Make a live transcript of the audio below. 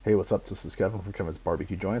Hey, what's up? This is Kevin from Kevin's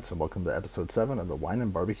Barbecue Joints, and welcome to episode 7 of the Wine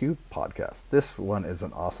and Barbecue podcast. This one is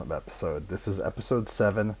an awesome episode. This is episode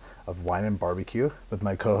 7 of Wine and Barbecue with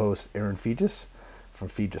my co host Aaron Fegis from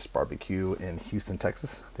Fegis Barbecue in Houston,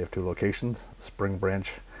 Texas. They have 2 locations, Spring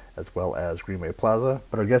Branch as well as Greenway Plaza.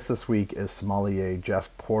 But our guest this week is sommelier Jeff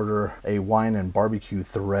Porter. A wine and barbecue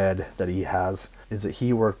thread that he has is that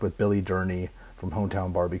he worked with Billy Durney from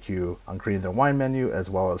Hometown Barbecue on creating their wine menu as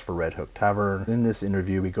well as for Red Hook Tavern. In this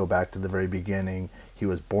interview, we go back to the very beginning. He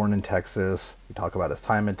was born in Texas. We talk about his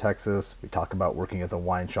time in Texas. We talk about working at the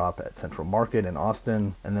wine shop at Central Market in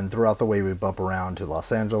Austin. And then throughout the way, we bump around to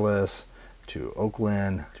Los Angeles, to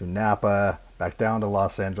Oakland, to Napa, back down to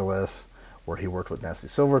Los Angeles, where he worked with Nancy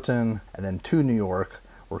Silverton, and then to New York,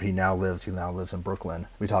 where he now lives. He now lives in Brooklyn.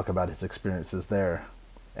 We talk about his experiences there,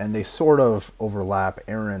 and they sort of overlap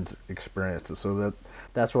Aaron's experiences, so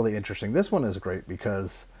that's really interesting. This one is great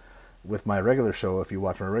because with my regular show, if you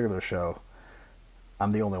watch my regular show,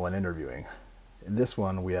 I'm the only one interviewing. In this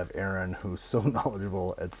one, we have Aaron, who's so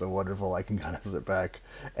knowledgeable and so wonderful. I can kind of sit back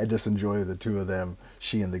and just enjoy the two of them,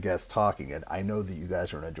 she and the guest, talking. And I know that you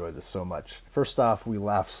guys are going to enjoy this so much. First off, we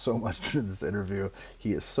laughed so much during this interview.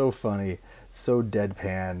 He is so funny, so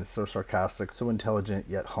deadpan, so sarcastic, so intelligent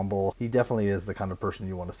yet humble. He definitely is the kind of person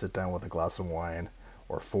you want to sit down with a glass of wine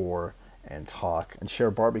or 4 and talk and share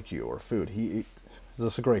barbecue or food. He's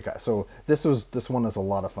just a great guy. So this one is a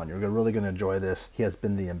lot of fun. You're really going to enjoy this. He has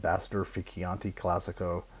been the ambassador for Chianti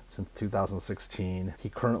Classico since 2016. He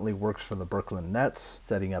currently works for the Brooklyn Nets,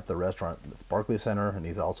 setting up the restaurant at the Barclays Center, and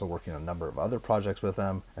he's also working on a number of other projects with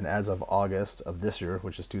them. And as of August of this year,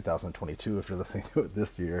 which is 2022, if you're listening to it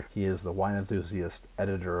this year, he is the wine enthusiast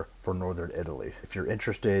editor for Northern Italy. If you're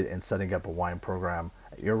interested in setting up a wine program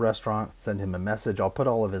at your restaurant, send him a message. I'll put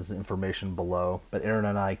all of his information below. But Aaron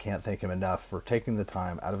and I can't thank him enough for taking the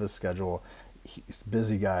time out of his schedule. He's a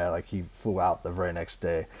busy guy. Like, he flew out the very next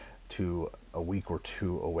day to a week or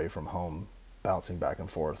 2 away from home, bouncing back and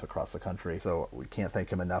forth across the country. So we can't thank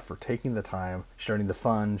him enough for taking the time, sharing the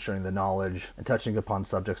fun, sharing the knowledge, and touching upon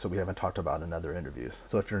subjects that we haven't talked about in other interviews.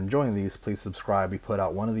 So if you're enjoying these, please subscribe. We put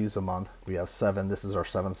out one of these a month. We have 7. This is our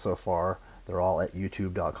 7th so far. They're all at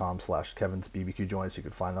youtube.com/Kevin's BBQ Joints. You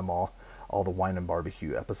can find them all the wine and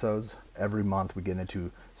barbecue episodes. Every month we get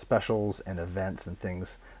into specials and events and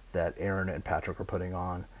things that Aaron and Patrick are putting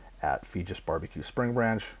on at Fegis Barbecue Spring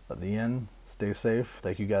Branch. At the end, stay safe.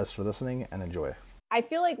 Thank you guys for listening and enjoy. I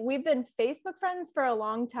feel like we've been Facebook friends for a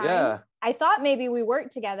long time. Yeah. I thought maybe we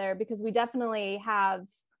worked together because we definitely have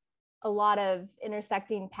a lot of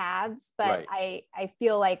intersecting paths, but Right. I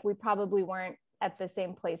feel like we probably weren't at the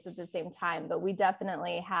same place at the same time, but we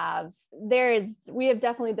definitely have. We have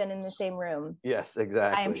definitely been in the same room. Yes,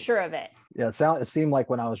 exactly. I am sure of it. Yeah, it seemed like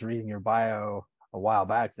when I was reading your bio a while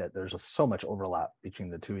back that there's just so much overlap between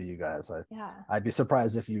the two of you guys. I'd be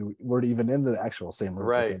surprised if you weren't even in the actual same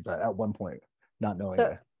room at the same time at one point, not knowing So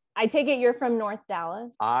it. I take it you're from North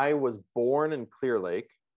Dallas. I was born in Clear Lake,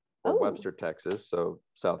 or Oh. Webster, Texas, so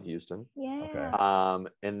South Houston. Yeah. Okay.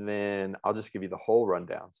 And then I'll just give you the whole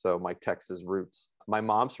rundown. So my Texas roots. My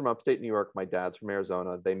mom's from upstate New York. My dad's from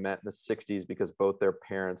Arizona. They met in the 60s because both their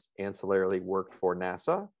parents ancillarily worked for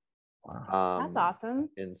NASA. Wow. That's awesome.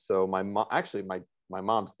 And so my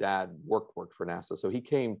mom's dad worked for NASA. So they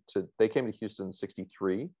came to Houston in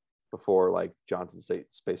 63 before like Johnson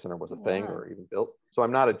Space Center was a thing or even built. So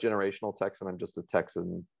I'm not a generational Texan. I'm just a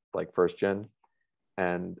Texan, like first gen.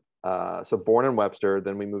 And so born in Webster,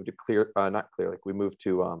 then we moved to not Clear Lake. We moved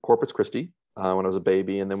to Corpus Christi when I was a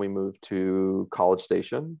baby. And then we moved to College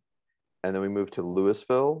Station. And then we moved to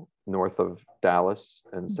Louisville, north of Dallas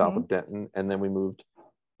and south of Denton. And then we moved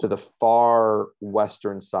to the far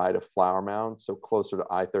western side of Flower Mound, so closer to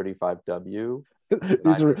I-35W.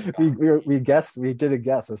 We did a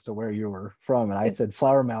guess as to where you were from, and I said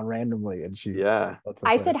Flower Mound randomly, and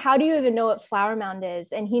I said, how do you even know what Flower Mound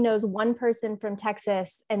is? And he knows one person from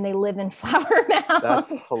Texas and they live in Flower Mound.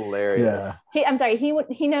 That's hilarious. Yeah.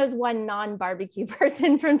 He knows one non-barbecue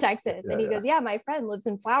person from Texas. And he goes, yeah, my friend lives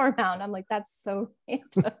in Flower Mound. I'm like, that's so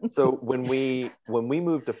random. So when we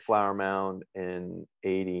moved to Flower Mound in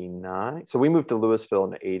 89, so we moved to Louisville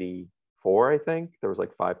in 84, I think. There was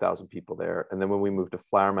like 5,000 people there. And then when we moved to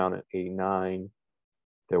Flower Mound in 89,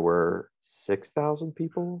 there were 6,000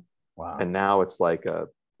 people. Wow. And now it's like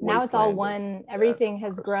now it's all one. Everything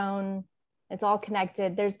has grown. It's all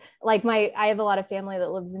connected. There's like I have a lot of family that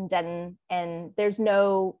lives in Denton, and there's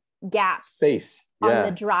no gaps space on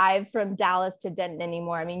the drive from Dallas to Denton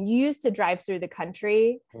anymore. I mean, you used to drive through the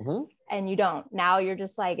country and you don't. Now you're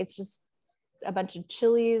just like, it's just a bunch of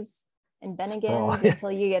Chili's and Bennigan's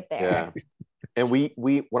until you get there. Yeah. And we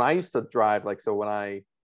when I used to drive, like, so when I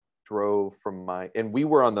drove from and we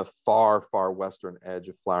were on the far, far western edge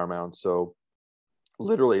of Flower Mound. So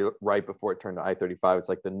literally right before it turned to I-35, it's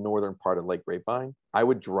like the northern part of Lake Grapevine. I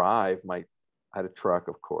would drive I had a truck,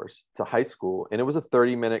 of course, to high school, and it was a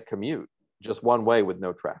 30-minute commute, just one way with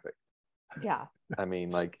no traffic. Yeah. I mean,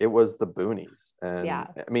 like, it was the boonies. And yeah.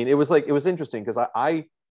 I mean, it was interesting because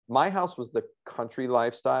my house was the country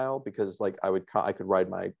lifestyle, because like I could ride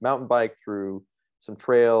my mountain bike through some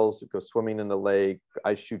trails, go swimming in the lake.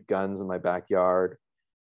 I shoot guns in my backyard.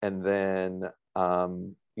 And then,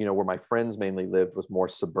 where my friends mainly lived was more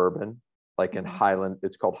suburban, like in Highland.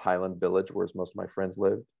 It's called Highland Village, where most of my friends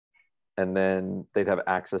lived. And then they'd have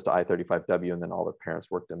access to I-35W, and then all their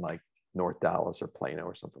parents worked in like North Dallas or Plano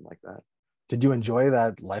or something like that. Did you enjoy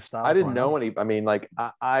that lifestyle? I didn't know any. I mean, like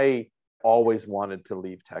I always wanted to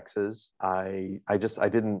leave Texas. I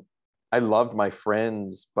didn't. I loved my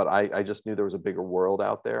friends, but I just knew there was a bigger world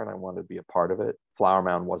out there, and I wanted to be a part of it. Flower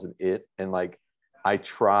Mound wasn't it, and like I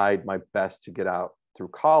tried my best to get out through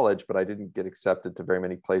college, but I didn't get accepted to very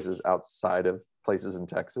many places outside of places in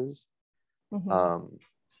Texas.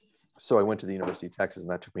 So I went to the University of Texas,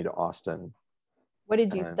 and that took me to Austin. What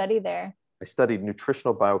did you study there? I studied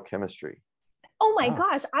nutritional biochemistry. Oh my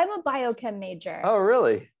gosh, I'm a biochem major. Oh,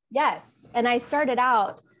 really? Yes. And I started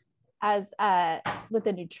out as with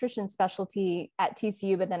a nutrition specialty at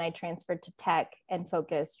TCU, but then I transferred to tech and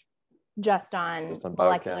focused just on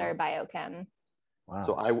molecular biochem. Wow.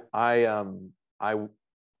 So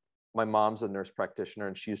my mom's a nurse practitioner,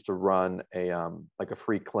 and she used to run a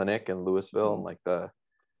free clinic in Louisville,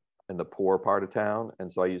 in the poor part of town. And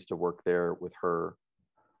so I used to work there with her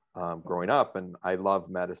growing up, and I loved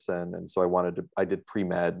medicine. And so I did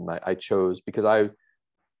pre-med, and I chose, because I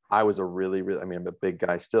was a really, really, I mean, I'm a big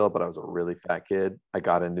guy still, but I was a really fat kid. I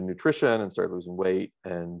got into nutrition and started losing weight.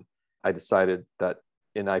 And I decided that,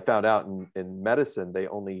 and I found out in medicine, they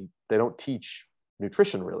don't teach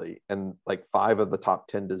nutrition really. And like 5 of the top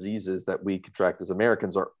 10 diseases that we contract as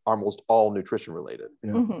Americans are almost all nutrition related.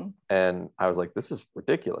 Yeah. And I was like, this is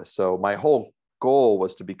ridiculous. So my whole goal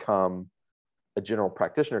was to become a general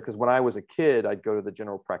practitioner, because when I was a kid, I'd go to the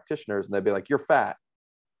general practitioners and they'd be like, you're fat.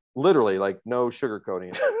 Literally, like, no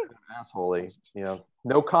sugarcoating, assholey,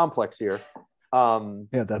 no complex here.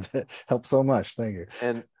 Yeah, that helps so much. Thank you.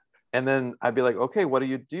 And then I'd be like, okay, what do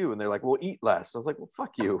you do? And they're like, well, eat less. I was like, well,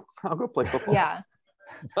 fuck you. I'll go play football. Yeah.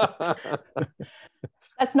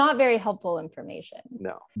 That's not very helpful information.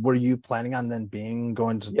 No. Were you planning on then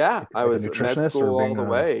going to? Yeah, I was a nutritionist med school all the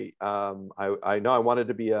way. I know I wanted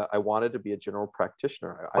to be a general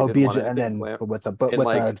practitioner. But with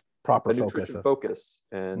a proper focus.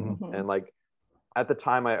 And like at the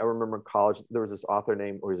time, I remember in college there was this author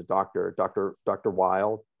named, or he's a doctor, Dr.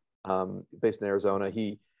 Wild, based in Arizona.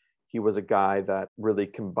 He was a guy that really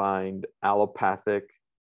combined allopathic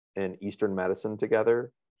and Eastern medicine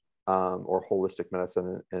together, or holistic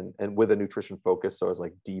medicine, and with a nutrition focus. So I was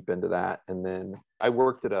like deep into that. And then I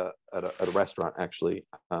worked at a restaurant actually.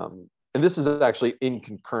 And this is actually in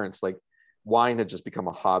concurrence, like wine had just become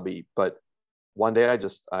a hobby, but one day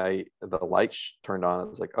the light turned on. I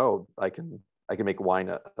was like, oh, I can make wine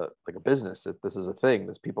like a business. This is a thing.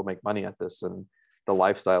 People make money at this, and the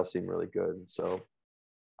lifestyle seemed really good. So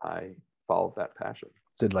I followed that passion.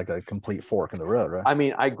 Did like a complete fork in the road, right? I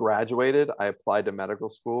mean, I graduated, I applied to medical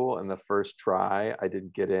school, and the first try I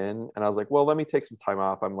didn't get in, and I was like, well, let me take some time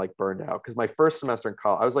off. I'm like burned out, because my first semester in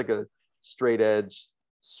college, I was like a straight edge,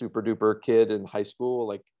 super duper kid in high school,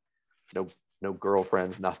 like no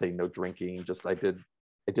girlfriends, nothing, no drinking. Just I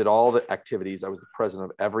did all the activities. I was the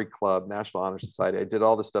president of every club, National Honor Society. I did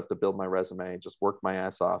all this stuff to build my resume and just worked my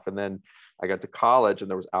ass off. And then I got to college,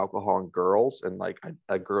 and there was alcohol and girls, and like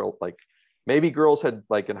a girl, like maybe girls had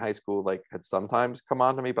like in high school, like had sometimes come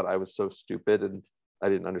on to me, but I was so stupid and I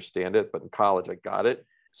didn't understand it. But in college, I got it.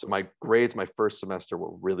 So my grades, my first semester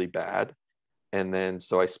were really bad. And then,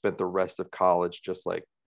 so I spent the rest of college just like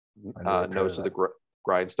nose to the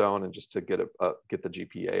grindstone, and just to get the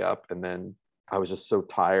GPA up. And then I was just so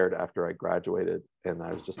tired after I graduated, and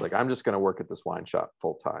I was just like, I'm just going to work at this wine shop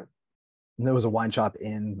full time. And there was a wine shop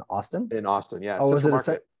in Austin? In Austin, yeah. Oh, was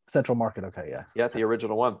it Central Market? Okay, yeah. Yeah, the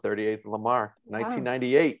original one, 38th Lamar,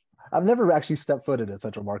 1998. I've never actually stepped footed at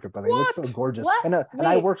Central Market, but they look so gorgeous. What? And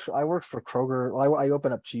I worked for Kroger. I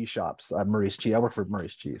opened up cheese shops, Murray's Cheese. I worked for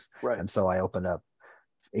Murray's Cheese. Right. And so I opened up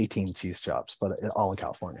 18 cheese shops, but all in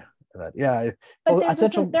California. But there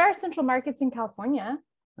are Central Markets in California.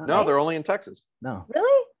 No, right? They're only in Texas. No.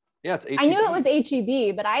 Really? Yeah, it's HEB. I knew it was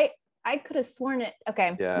HEB, but I could have sworn it.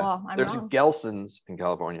 Okay. Yeah. Well, There's wrong. Gelson's in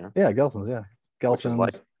California. Yeah, Gelson's. Yeah,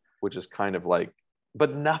 Gelson's. Which is kind of like,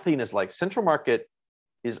 but nothing is like Central Market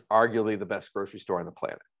is arguably the best grocery store on the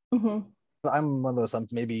planet. Mm-hmm. I'm one of those.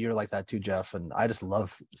 Maybe you're like that too, Jeff. And I just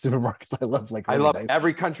love supermarkets. I love I love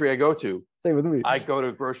every country I go to. Same with me. I go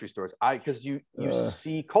to grocery stores. Because you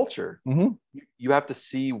see culture. Mm-hmm. You have to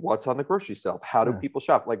see what's on the grocery shelf. How do people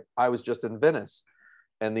shop? Like I was just in Venice,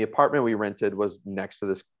 and the apartment we rented was next to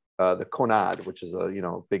this the Conad, which is a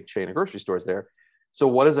big chain of grocery stores there. So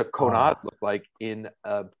what does a Conad look like in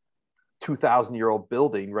a 2,000-year-old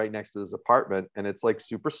building right next to this apartment? And it's like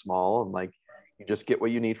super small, and like you just get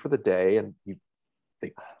what you need for the day, and you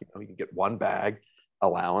can get one bag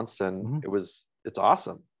allowance, and it's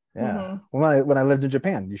awesome. Yeah. When I lived in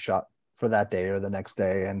Japan, you shop for that day or the next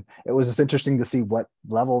day, and it was just interesting to see what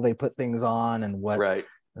level they put things on and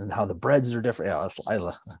and how the breads are different. Yeah,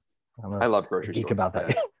 I love grocery stores. About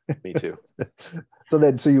that. Yeah, me too.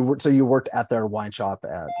 So you worked at their wine shop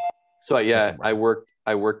at. So yeah, I worked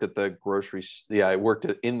at the grocery. Yeah, I worked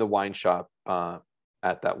in the wine shop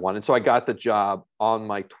at that one, and so I got the job on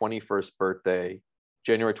my 21st birthday,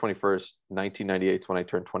 January 21st, 1998, when I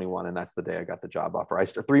turned 21, and that's the day I got the job offer. I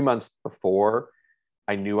started 3 months before.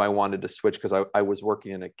 I knew I wanted to switch because I was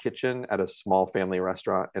working in a kitchen at a small family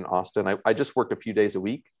restaurant in Austin. I just worked a few days a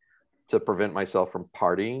week to prevent myself from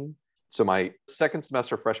partying. So my second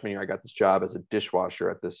semester freshman year, I got this job as a dishwasher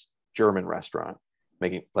at this German restaurant,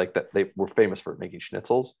 making like that. They were famous for making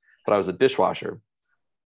schnitzels, but I was a dishwasher.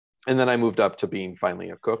 And then I moved up to being finally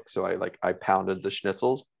a cook. So I pounded the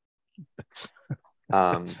schnitzels.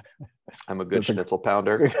 I'm a good schnitzel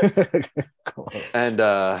pounder. And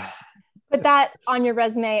put that on your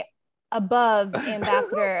resume above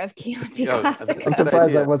ambassador of Chianti Classic. I'm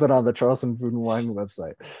surprised that wasn't on the Charleston Food and Wine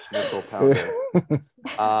website. Schnitzel pounder.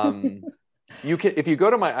 You can, if you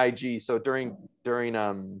go to my IG. So during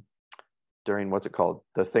what's it called?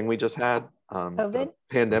 The thing we just had, COVID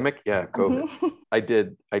pandemic. Yeah, COVID. I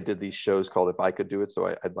did these shows called If I Could Do It. So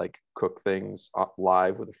I'd like cook things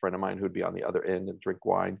live with a friend of mine who'd be on the other end and drink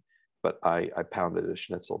wine. But I pounded a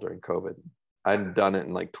schnitzel during COVID. I hadn't done it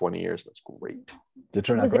in like 20 years. That's great. Did it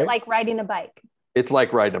turn out great? Was it like riding a bike? It's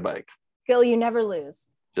like riding a bike. Skill you never lose.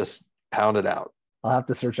 Just pound it out. I'll have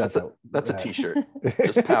to search out that. That's a t-shirt.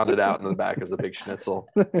 Just pound it out, and in the back is a big schnitzel.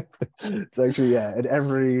 It's actually, and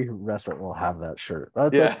every restaurant will have that shirt.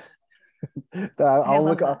 I'll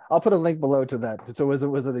put a link below to that. So was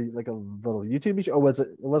it like a little YouTube show, or was it?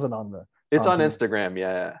 It wasn't on the. It's on Instagram.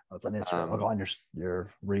 Yeah. Oh, it's on Instagram. On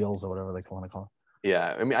your reels or whatever they want to call it.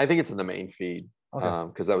 Yeah, I mean, I think it's in the main feed. Okay.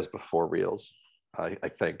 Because that was before reels. I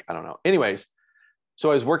think, I don't know. Anyways,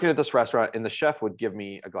 so I was working at this restaurant, and the chef would give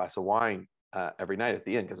me a glass of wine every night at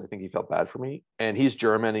the end, because I think he felt bad for me. And he's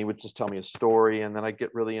German. He would just tell me a story, and then I'd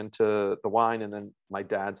get really into the wine. And then my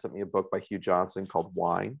dad sent me a book by Hugh Johnson called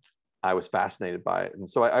Wine. I was fascinated by it. And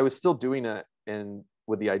so I was still doing it, and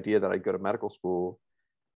with the idea that I'd go to medical school.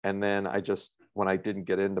 And then when I didn't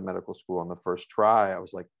get into medical school on the first try, I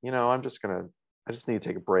was like, I just need to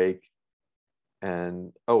take a break.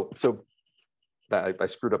 And so that I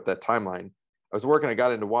screwed up that timeline. I was working, I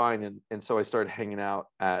got into wine, and so I started hanging out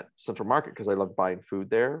at Central Market because I loved buying food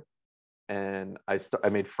there. And I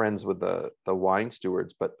made friends with the wine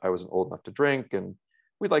stewards, but I wasn't old enough to drink, and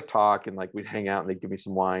we'd like talk, and like we'd hang out, and they'd give me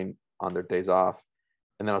some wine on their days off.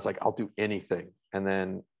 And then I was like, I'll do anything. And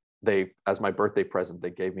then as my birthday present, they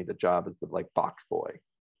gave me the job as the like box boy.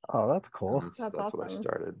 Oh, that's cool. That's awesome. What I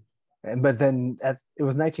started. But then it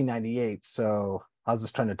was 1998, so I was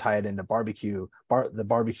just trying to tie it into barbecue. The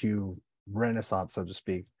barbecue renaissance, so to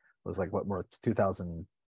speak, was like what, more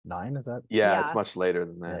 2009? Is that? Yeah, it's much later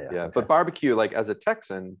than that. Yeah. Okay. But barbecue, like as a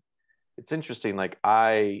Texan, it's interesting. Like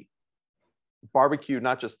barbecue,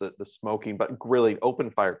 not just the smoking, but grilling, open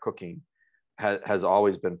fire cooking has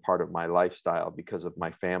always been part of my lifestyle because of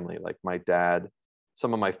my family. Like my dad,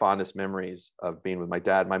 some of my fondest memories of being with my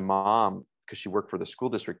dad. My mom, because she worked for the school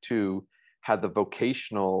district too, had the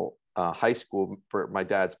vocational high school for my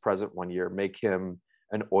dad's present one year make him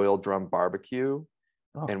an oil drum barbecue.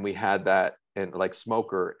 Oh. And we had that and like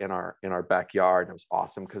smoker in our backyard. And it was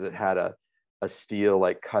awesome because it had a steel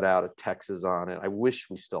like cutout of Texas on it. I wish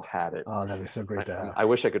we still had it. Oh, that'd be so great to have. I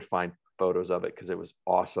wish I could find photos of it because it was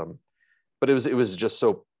awesome. But it was just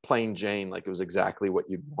so plain Jane, like it was exactly what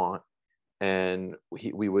you'd want. And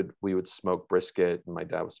we would smoke brisket, and my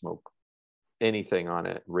dad would smoke anything on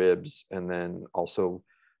it, ribs. And then also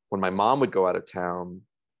when my mom would go out of town,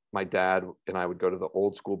 my dad and I would go to the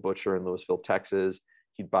old school butcher in Louisville, Texas.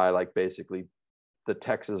 He'd buy like basically the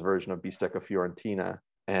Texas version of bistecca fiorentina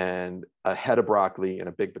and a head of broccoli and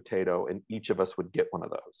a big potato, and each of us would get one of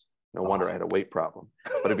those. No wonder I had a weight problem.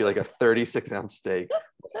 But it'd be like a 36-ounce steak,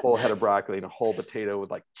 a whole head of broccoli, and a whole potato with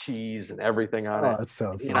like cheese and everything on it. That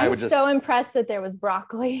sounds. I was so impressed that there was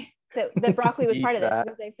broccoli. that broccoli was Eat part of this, that.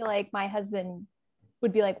 because I feel like my husband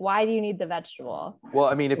would be like, why do you need the vegetable? Well,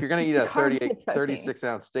 I mean, if you're going to eat a Carbohydrate protein.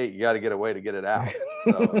 36-ounce steak, you got to get a way to get it out.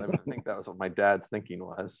 So I think that was what my dad's thinking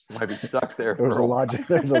was. Might be stuck there. There's a logic.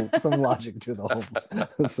 There's some logic to the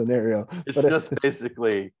whole scenario. It's but just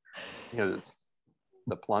basically,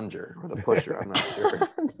 the plunger or the pusher. I'm not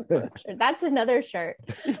sure. That's another shirt.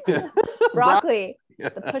 Broccoli, the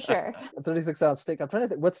pusher. A 36-ounce steak. I'm trying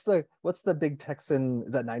to think. What's the big Texan?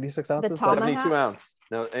 Is that 96 ounces? 72 ounce.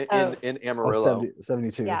 No, in Amarillo.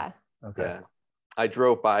 72. Yeah. Okay. Yeah. I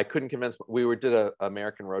drove by. I couldn't convince. We did a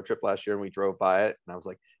American road trip last year, and we drove by it, and I was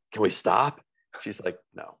like, "Can we stop?" She's like,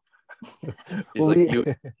 "No." She's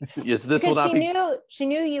like, "Yes, this will not be." She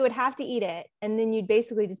knew you would have to eat it, and then you'd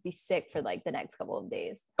basically just be sick for like the next couple of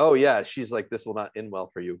days. Oh yeah, she's like, "This will not end well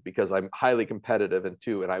for you because I'm highly competitive and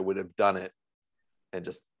I would have done it, and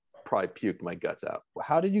just probably puked my guts out."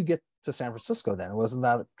 How did you get to San Francisco then? Wasn't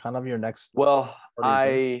that kind of your next? Well,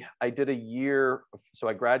 I did a year. So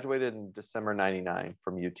I graduated in December 99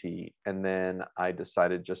 from UT. And then I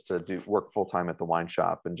decided just to work full time at the wine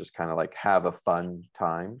shop and just kind of like have a fun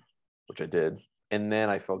time, which I did. And then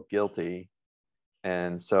I felt guilty.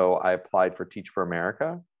 And so I applied for Teach for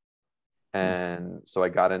America. And so I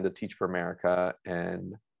got into Teach for America,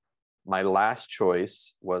 and my last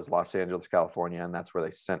choice was Los Angeles, California. And that's where they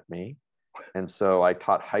sent me. And so I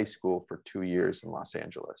taught high school for 2 years in Los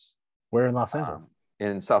Angeles. Where in Los Angeles?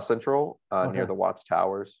 In South Central, near the Watts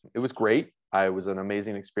Towers. It was great. It was an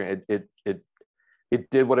amazing experience. It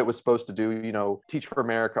did what it was supposed to do. Teach for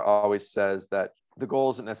America always says that the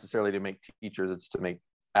goal isn't necessarily to make teachers, it's to make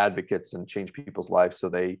advocates and change people's lives so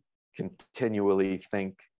they continually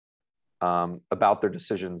think about their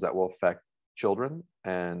decisions that will affect children.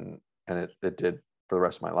 And it did for the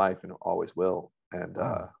rest of my life, and it always will. And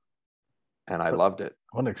I loved it.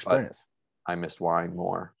 What an experience. But I missed wine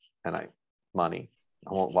more, and money.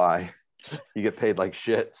 I won't lie. You get paid like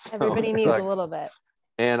shit. So everybody needs a little bit.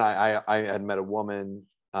 And I had met a woman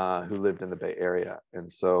who lived in the Bay Area.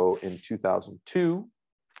 And so in 2002,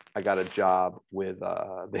 I got a job with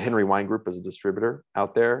the Henry Wine Group as a distributor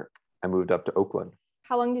out there. I moved up to Oakland.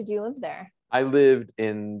 How long did you live there? I lived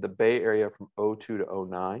in the Bay Area from 2002 to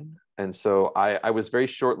 2009. And so I was very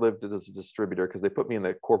short-lived as a distributor because they put me in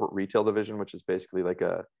the corporate retail division, which is basically like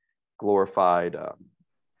a glorified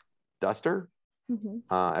duster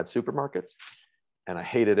at supermarkets. And I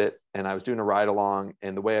hated it. And I was doing a ride along.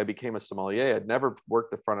 And the way I became a sommelier, I'd never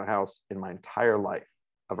worked the front of house in my entire life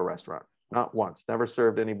of a restaurant. Not once. Never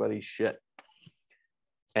served anybody shit.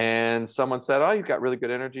 And someone said, "Oh, you've got really good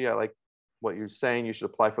energy. I like what you're saying. You should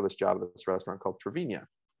apply for this job at this restaurant called Trevina."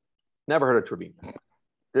 Never heard of Trevina.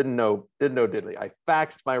 Didn't know diddly. I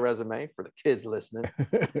faxed my resume for the kids listening.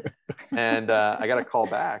 And I got a call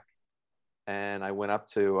back. And I went up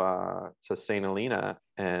to St. Helena,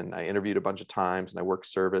 and I interviewed a bunch of times, and I worked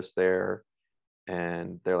service there.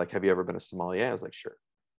 And they're like, "Have you ever been a sommelier?" I was like, "Sure."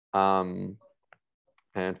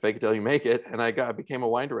 And fake it till you make it. And I became a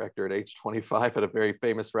wine director at age 25 at a very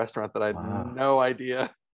famous restaurant that I had no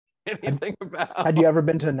idea anything about. Had you ever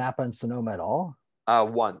been to Napa and Sonoma at all?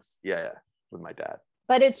 Once. Yeah, with my dad.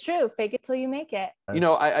 But it's true. Fake it till you make it.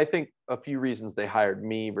 I think a few reasons they hired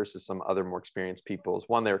me versus some other more experienced people is,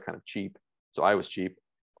 one, they were kind of cheap. So I was cheap.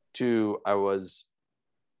 Two, it was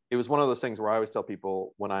one of those things where I always tell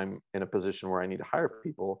people when I'm in a position where I need to hire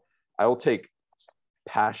people, I will take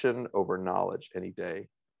passion over knowledge any day.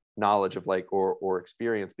 Knowledge of or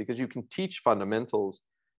experience, because you can teach fundamentals.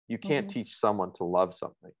 You can't teach someone to love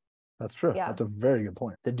something. That's true. Yeah. That's a very good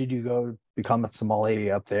point. Did you go become a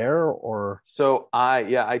sommelier up there, or? So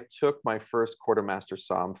I took my first quartermaster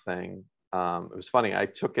somm thing. It was funny. I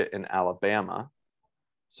took it in Alabama.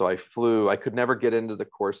 So I flew. I could never get into the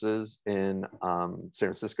courses in San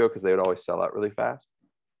Francisco because they would always sell out really fast.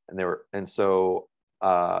 So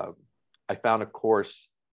I found a course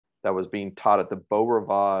that was being taught at the Beau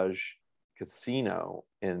Rivage Casino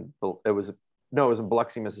it was in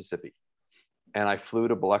Biloxi, Mississippi. And I flew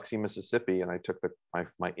to Biloxi, Mississippi, and I took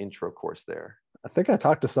my intro course there. I think I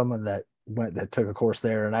talked to someone that took a course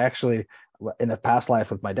there, and I actually, in a past life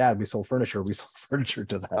with my dad, we sold furniture. We sold furniture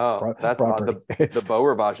to that that's property. The Beau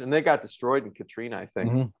Rivage, and they got destroyed in Katrina, I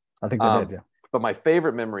think. Mm-hmm. I think they did, yeah. But my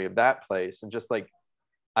favorite memory of that place, and just like,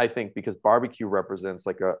 I think because barbecue represents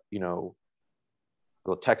like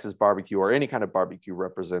Texas barbecue or any kind of barbecue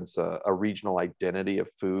represents a regional identity of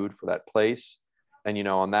food for that place. And,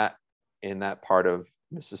 in that part of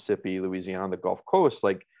Mississippi, Louisiana, on the Gulf Coast,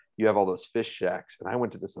 like, you have all those fish shacks. And I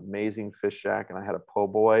went to this amazing fish shack, and I had a po'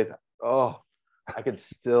 boy. I could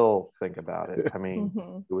still think about it. I mean,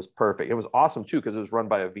 It was perfect. It was awesome too, because it was run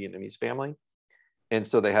by a Vietnamese family. And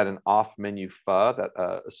so they had an off menu pho that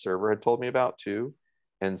a server had told me about too.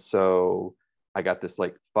 And so I got this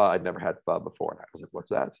like pho. I'd never had pho before. And I was like, what's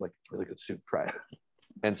that? It's like really good soup. Try it.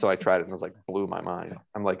 And so I tried it and it was like, blew my mind.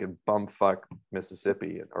 I'm like in bumfuck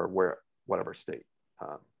Mississippi or whatever state.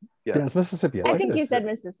 Yeah, it's Mississippi. I think you said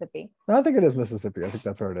Mississippi. No, I think it is Mississippi. I think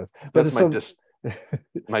that's where it is. But that's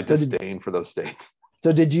my disdain for those states.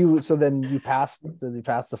 So then you passed? Did you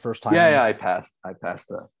pass the first time? Yeah, I passed.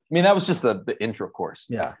 That was just the intro course.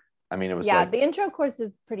 Yeah. I mean, it was the intro course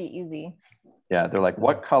is pretty easy. Yeah, they're like,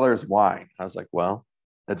 what color is wine? I was like, well,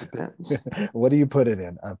 it depends. What do you put it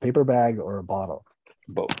in? A paper bag or a bottle?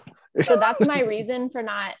 Both. So that's my reason for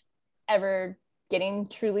not ever getting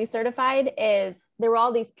truly certified is there were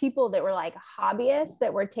all these people that were like hobbyists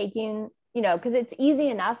that were taking, because it's easy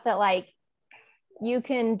enough that like you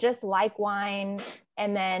can just like wine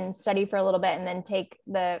and then study for a little bit and then take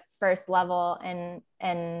the first level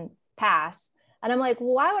and pass. And I'm like,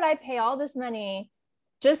 well, why would I pay all this money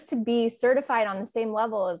just to be certified on the same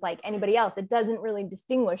level as like anybody else? It doesn't really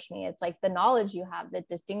distinguish me. It's like the knowledge you have that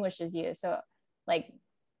distinguishes you. So like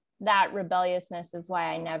that rebelliousness is why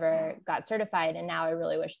I never got certified. And now I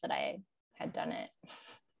really wish that I had done it.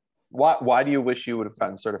 Why do you wish you would have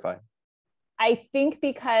gotten certified? I think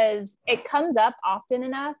because it comes up often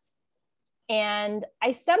enough and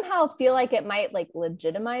I somehow feel like it might like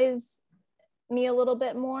legitimize me a little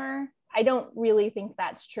bit more. I don't really think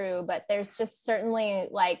that's true, but there's just certainly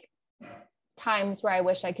like times where I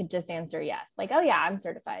wish I could just answer yes. Like, oh yeah, I'm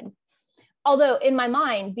certified. Although in my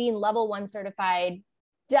mind, being level 1 certified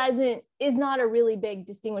is not a really big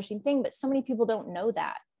distinguishing thing, but so many people don't know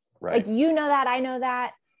that. Right. Like, that, I know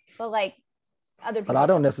that, but like other people. But I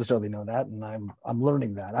don't necessarily know that. And I'm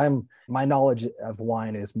learning that. My knowledge of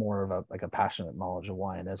wine is more of a passionate knowledge of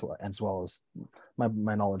wine as well as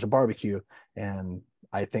my knowledge of barbecue. And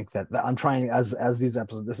I think that I'm trying as these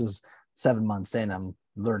episodes, this is 7 months in, I'm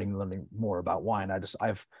learning more about wine.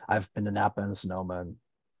 I've been to Napa and Sonoma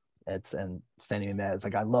and standing in that, it's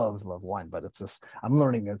like I love wine, but it's just I'm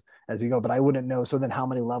learning as you go. But I wouldn't know. So then, how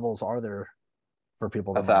many levels are there for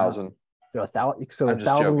people? 1,000. 1,000. So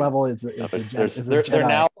 1,000 level is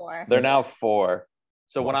they're now 4.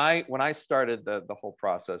 So when I started the whole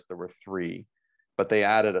process, there were 3, but they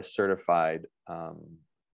added a certified.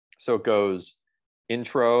 So it goes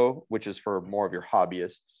intro, which is for more of your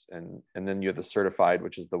hobbyists, and then you have the certified,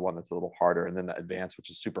 which is the one that's a little harder, and then the advanced,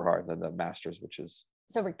 which is super hard, and then the masters, which is.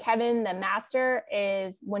 So for Kevin, the master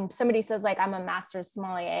is when somebody says like, I'm a master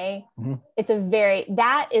sommelier,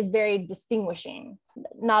 that is very distinguishing.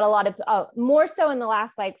 Not a lot of, more so in the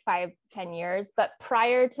last like 5-10 years, but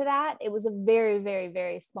prior to that, it was a very, very,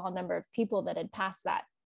 very small number of people that had passed that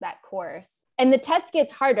course. And the test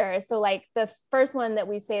gets harder. So like the first one that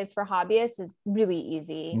we say is for hobbyists is really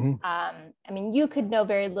easy. I mean, you could know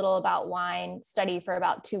very little about wine, study for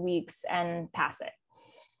about 2 weeks and pass it.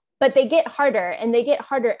 But they get harder and they get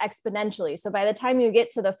harder exponentially. So by the time you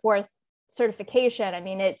get to the 4th certification, I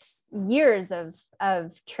mean, it's years of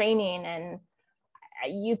training and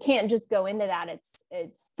you can't just go into that.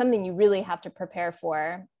 It's something you really have to prepare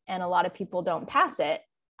for. And a lot of people don't pass it.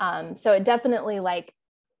 So it definitely like,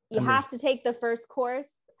 you have to take the first course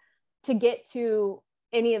to get to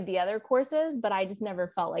any of the other courses, but I just never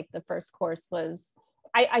felt like the first course was,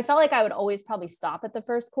 I felt like I would always probably stop at the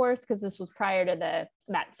first course because this was prior to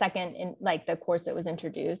that second in like the course that was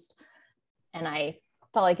introduced. And I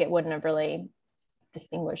felt like it wouldn't have really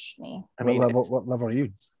distinguished me. I mean, what level are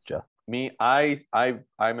you, Jeff? Me, I'm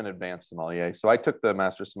an advanced sommelier. So I took the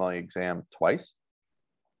master sommelier exam twice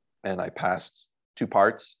and I passed 2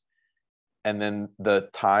 parts. And then the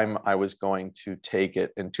time I was going to take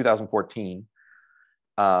it in 2014,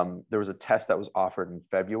 there was a test that was offered in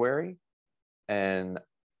February. And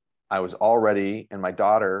I was already, and my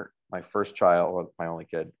daughter, my first child, or my only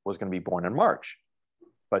kid, was going to be born in March.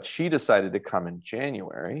 But she decided to come in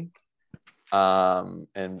January.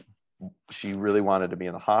 And she really wanted to be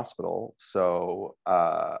in the hospital. So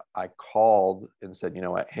I called and said, you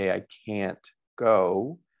know what, hey, I can't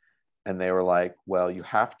go. And they were like, well, you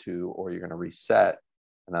have to, or you're going to reset.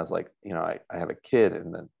 And I was like, I have a kid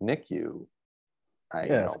in the NICU.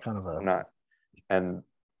 It's kind of I'm not. And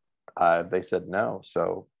they said no.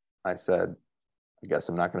 So I said, I guess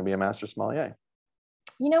I'm not going to be a master sommelier.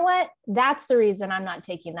 You know what? That's the reason I'm not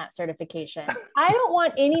taking that certification. I don't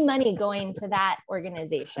want any money going to that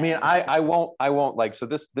organization. I mean, I won't like, so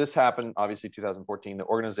this happened, obviously 2014, the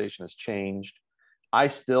organization has changed. I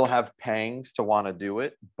still have pangs to want to do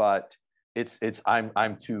it, but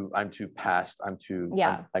I'm too past. I'm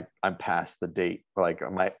past the date. Like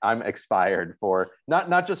I'm expired for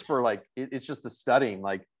not just for like, it's just the studying.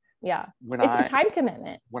 Like Yeah. It's a time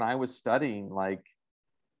commitment. When I was studying, like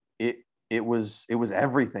it was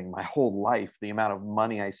everything, my whole life, the amount of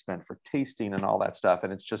money I spent for tasting and all that stuff.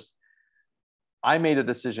 And it's just, I made a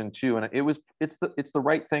decision too. And it's the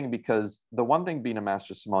right thing, because the one thing being a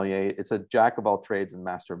master sommelier, it's a jack of all trades and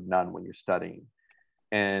master of none when you're studying.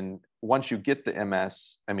 And once you get the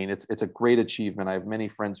MS, I mean, it's a great achievement. I have many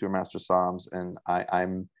friends who are master somms, and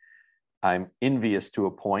I'm envious to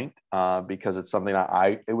a point, because it's something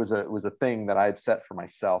it was a thing that I had set for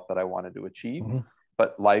myself that I wanted to achieve. Mm-hmm.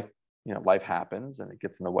 But life happens and it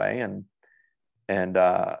gets in the way.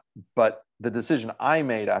 But the decision I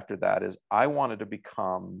made after that is I wanted to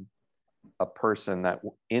become a person that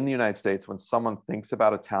in the United States, when someone thinks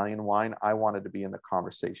about Italian wine, I wanted to be in the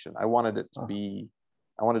conversation. I wanted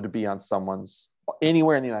to be on someone's,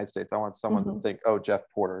 anywhere in the United States. I want someone to think, oh, Jeff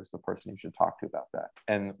Porter is the person you should talk to about that.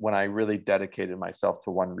 And when I really dedicated myself to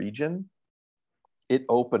one region, it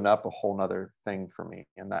opened up a whole nother thing for me.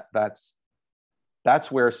 And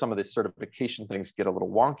that's where some of the certification things get a little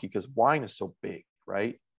wonky, because wine is so big,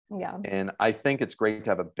 right? Yeah. And I think it's great to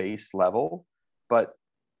have a base level, but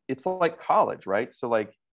it's like college, right? So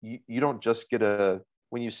like you don't just get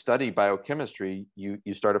when you study biochemistry,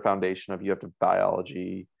 you start a foundation of, you have to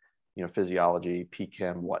biology, physiology,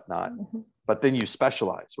 PChem, whatnot. Mm-hmm. But then you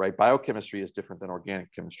specialize, right? Biochemistry is different than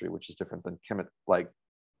organic chemistry, which is different than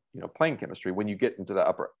plain chemistry when you get into the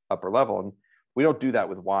upper level. And we don't do that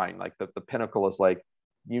with wine. Like the pinnacle is like,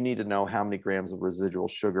 you need to know how many grams of residual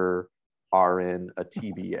sugar are in a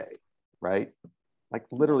TBA, right? Like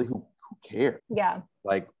literally who cares? Yeah.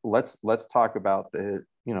 Like let's talk about the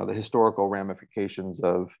historical ramifications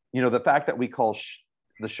of, the fact that we call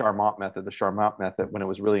the Charmat method when it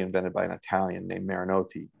was really invented by an Italian named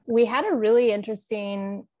Marinotti. We had a really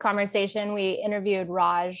interesting conversation. We interviewed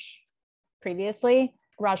Raj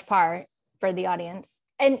Par for the audience.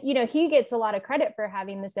 And, he gets a lot of credit for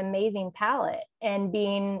having this amazing palate and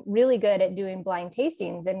being really good at doing blind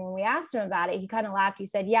tastings. And when we asked him about it, he kind of laughed. He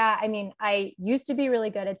said, yeah, I mean, I used to be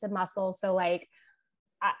really good. It's a muscle. So like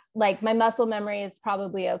my muscle memory is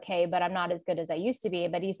probably okay, but I'm not as good as I used to be.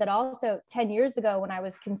 But he said also 10 years ago, when I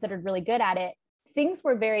was considered really good at it, things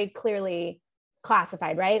were very clearly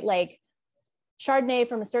classified, right? Like Chardonnay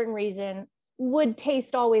from a certain region would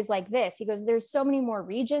taste always like this. He goes, there's so many more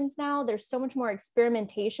regions now. There's so much more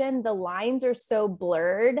experimentation. The lines are so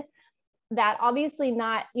blurred that obviously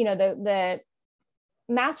not, the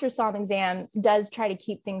Master Somm exam does try to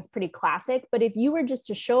keep things pretty classic. But if you were just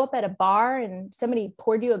to show up at a bar and somebody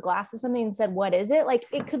poured you a glass of something and said, what is it? Like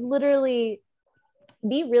it could literally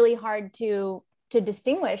be really hard to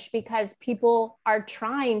distinguish, because people are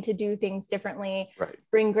trying to do things differently, right?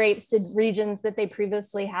 Bring grapes to regions that they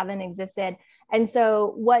previously haven't existed. And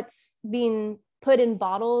so what's being put in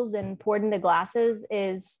bottles and poured into glasses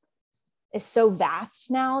is so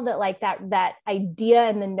vast now that like that idea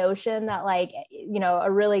and the notion that like,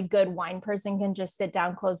 a really good wine person can just sit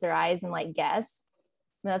down, close their eyes and like guess.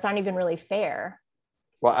 I mean, that's not even really fair.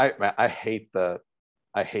 Well, I hate the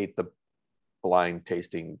blind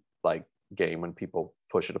tasting like game when people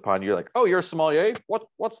push it upon you. You're like, oh, you're a sommelier,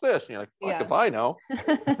 what's this? And you're like, fuck if I know.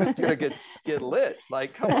 You're gonna get lit,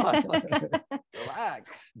 like come on, like,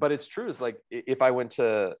 relax. But it's true. It's like if I went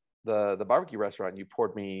to the barbecue restaurant and you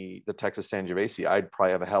poured me the Texas Sangiovese, I'd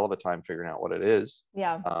probably have a hell of a time figuring out what it is.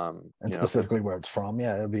 Yeah. And specifically where it's from.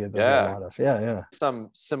 Yeah, it'll be a lot of some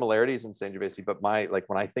similarities in Sangiovese, but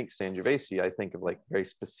when I think Sangiovese, I think of like very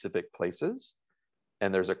specific places.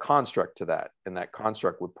 And there's a construct to that. And that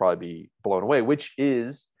construct would probably be blown away, which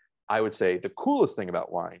is, I would say, the coolest thing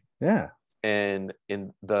about wine. Yeah. And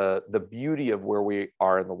in the beauty of where we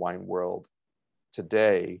are in the wine world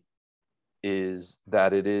today is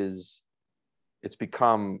that it's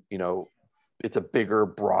become, it's a bigger,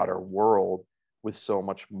 broader world with so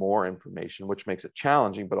much more information, which makes it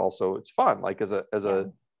challenging, but also it's fun. Like as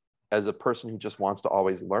a person who just wants to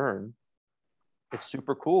always learn, it's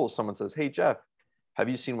super cool. Someone says, hey, Jeff, have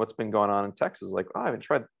you seen what's been going on in Texas? Like, oh, I haven't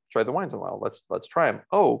tried the wines in a while. Let's try them.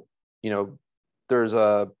 Oh, there's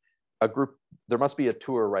a group, there must be a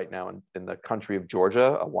tour right now in the country of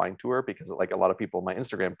Georgia, a wine tour, because like a lot of people in my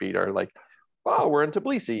Instagram feed are like, oh, we're in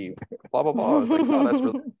Tbilisi, blah, blah, blah. I was like, oh, that's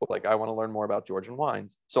really cool. Like, I want to learn more about Georgian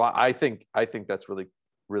wines. So I think that's really,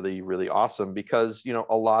 really, really awesome, because,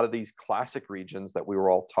 a lot of these classic regions that we were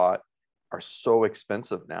all taught are so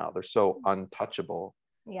expensive now. They're so untouchable.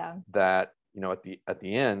 Yeah. That, at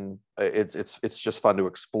the end, it's just fun to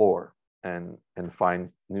explore and find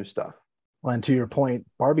new stuff. Well, and to your point,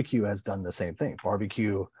 barbecue has done the same thing.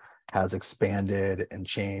 Barbecue has expanded and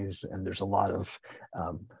changed, and there's a lot of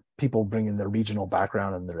people bringing their regional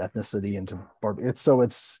background and their ethnicity into barbecue.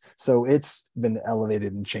 It's been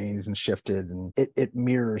elevated and changed and shifted, and it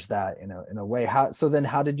mirrors that in a way. How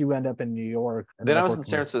did you end up in New York? Then I was in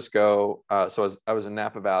San Francisco. So I was in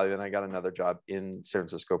Napa Valley, and I got another job in San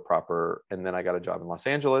Francisco proper, and then I got a job in Los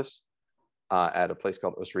Angeles at a place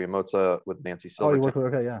called Osteria Mozza with Nancy Silverton. Oh, you worked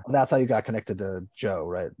with, okay, yeah. That's how you got connected to Joe,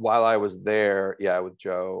 right? While I was there, yeah, with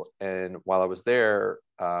Joe, and while I was there,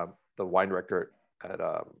 the wine director at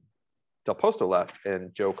Del Posto left,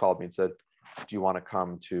 and Joe called me and said, "Do you want to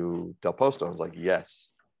come to Del Posto?" I was like, "Yes,"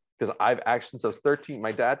 because I've actually, since I was 13,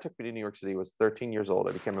 my dad took me to New York City. I was 13 years old.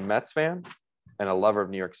 I became a Mets fan and a lover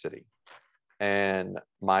of New York City. And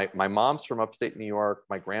my mom's from upstate New York.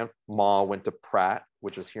 My grandma went to Pratt,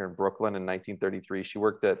 which was here in Brooklyn in 1933. She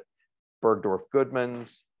worked at Bergdorf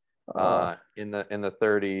Goodman's in the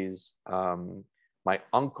 30s.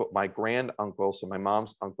 My grand uncle, so my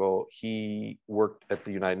mom's uncle, he worked at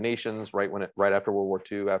the United Nations right after World War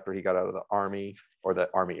II, after he got out of the Army, or the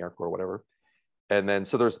Army Air Corps, whatever. And then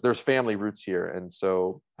so there's family roots here, and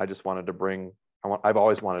so I just wanted to bring. I've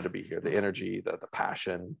always wanted to be here. The energy, the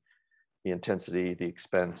passion, the intensity, the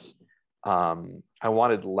expense. I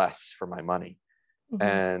wanted less for my money.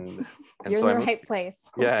 And you're so in the right place.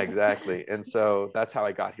 Yeah, exactly. And so that's how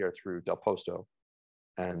I got here, through Del Posto.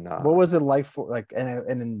 And what was it like for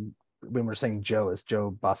and when we're saying Joe, is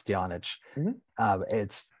Joe Bastianich. What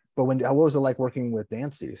was it like working with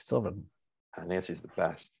Nancy Silverton? Nancy's the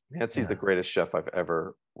best. Nancy's the greatest chef I've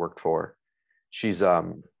ever worked for. She's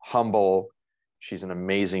humble. She's an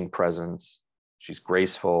amazing presence. She's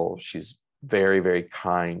graceful. She's very, very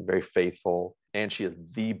kind, very faithful. And she has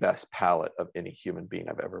the best palate of any human being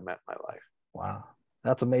I've ever met in my life. Wow.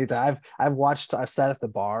 That's amazing. I've sat at the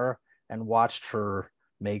bar and watched her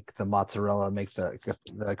make the mozzarella, make the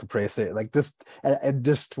caprese, like this, and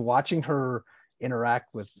just watching her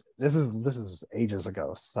interact with, this is ages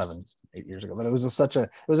ago, 7-8 years ago, but it was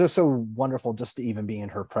just so wonderful just to even be in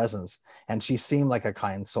her presence. And she seemed like a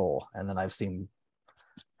kind soul. And then I've seen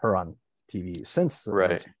her on TV since.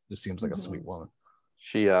 Right. Just seems like a sweet woman.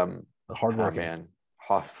 She hardworking, man.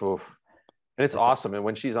 And it's awesome. And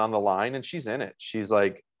when she's on the line and she's in it, she's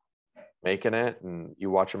like making it, and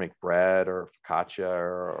you watch her make bread or focaccia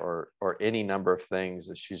or any number of things,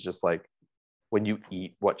 and she's just like, when you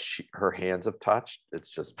eat what her hands have touched, it's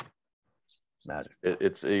just magic.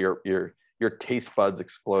 It's your taste buds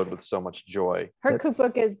explode with so much joy. Her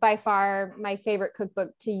cookbook is by far my favorite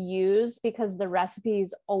cookbook to use, because the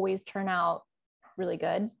recipes always turn out really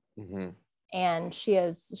good. Mm-hmm. And she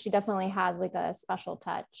definitely has like a special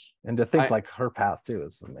touch. And to think like her path too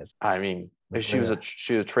is amazing. I mean, she was a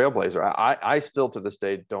trailblazer. I still to this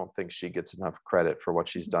day don't think she gets enough credit for what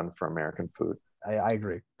she's done for American food. I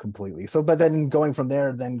agree completely. So, but then going from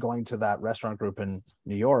there, then going to that restaurant group in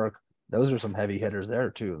New York, those are some heavy hitters there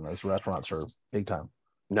too, and those restaurants are big time.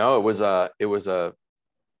 No, it was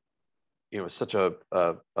such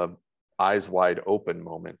a eyes wide open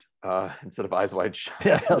moment instead of eyes wide shut.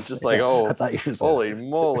 Yeah, it's just like, oh, holy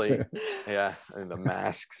moly. Yeah, and the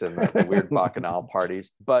masks and the weird bacchanal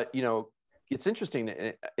parties. But it's interesting,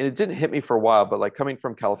 and it didn't hit me for a while, but like coming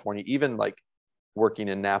from California, even like working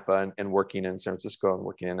in Napa and working in San Francisco and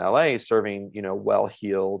working in LA, serving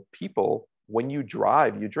well-heeled people, when you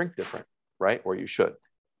drive, you drink different, right? Or you should.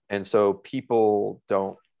 And so people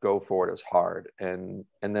don't go for it as hard. And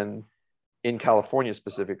then in California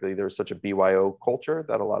specifically, there's such a BYO culture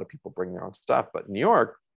that a lot of people bring their own stuff. But in New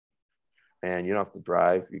York, man, you don't have to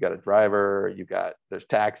drive. You got a driver, there's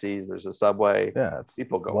taxis, there's a subway. Yeah,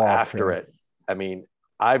 people go after it. I mean,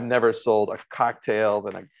 I've never sold a cocktail,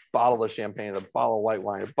 then a bottle of champagne, a bottle of white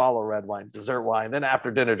wine, a bottle of red wine, dessert wine, then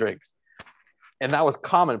after dinner drinks. And that was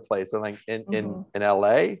commonplace. And like in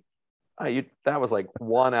LA, that was like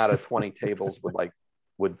 1 out of 20 tables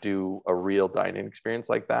would do a real dining experience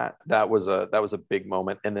like that. That was a big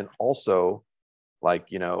moment. And then also, like,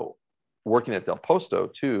 working at Del Posto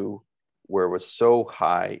too, where it was so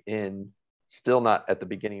high in, still not at the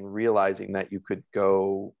beginning realizing that you could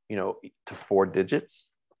go, to 4 digits,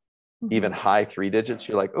 even high 3 digits.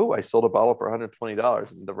 You're like, oh, I sold a bottle for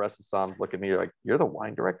 $120. And the rest of Sam's looking at me, you're like, you're the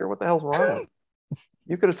wine director? What the hell's wrong?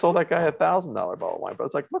 You could have sold that guy $1,000 bottle of wine. But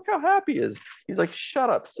it's like, look how happy he is. He's like, shut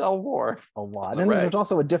up, sell more. A lot. And there's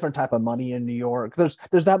also a different type of money in New York.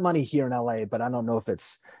 There's that money here in LA, but I don't know if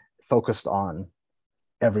it's focused on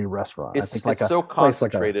every restaurant. I think it's so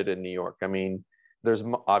concentrated in New York. I mean, there's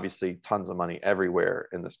obviously tons of money everywhere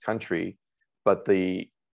in this country, but the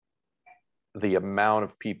amount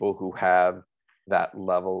of people who have that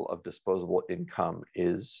level of disposable income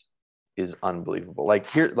is unbelievable. Like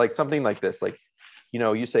here, like something like this, like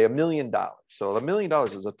you say $1 million. So $1 million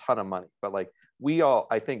is a ton of money, but like we all,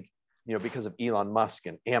 I think, because of Elon Musk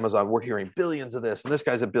and Amazon, we're hearing billions of this, and this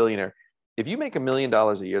guy's a billionaire. If you make $1 million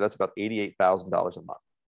a year, that's about $88,000 a month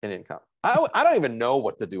in income. I don't even know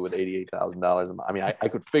what to do with $88,000 a month. I mean, I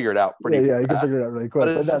could figure it out pretty you can figure it out really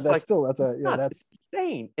quick. But that's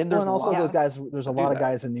insane. And also those guys, there's a lot of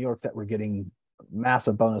guys in New York that were getting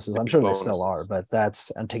massive bonuses. I'm sure they still are, but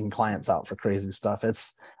and taking clients out for crazy stuff.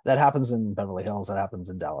 That happens in Beverly Hills, that happens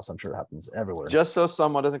in Dallas. I'm sure it happens everywhere. Just so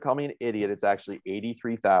someone doesn't call me an idiot, it's actually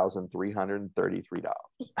 $83,333.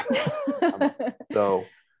 So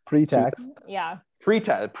pre-tax.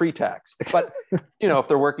 Pre-tax. But if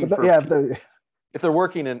they're working for, if they're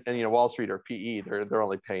working in Wall Street or PE, they're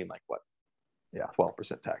only paying like what?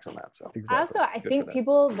 12% tax on that. So exactly. Also, I think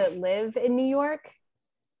people that live in New York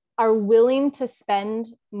are willing to spend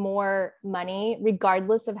more money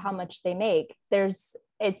regardless of how much they make.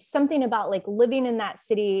 It's something about like living in that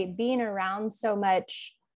city, being around so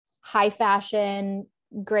much high fashion,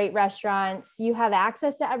 great restaurants, you have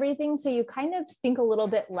access to everything. So you kind of think a little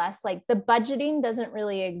bit less, like the budgeting doesn't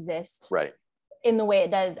really exist in the way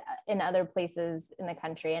it does in other places in the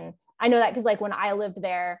country. And I know that because like when I lived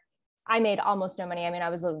there, I made almost no money. I mean, I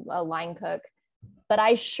was a line cook, but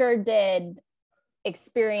I sure did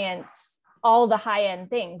experience all the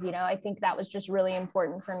high-end things. I think that was just really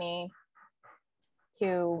important for me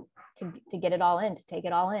to get it all in, to take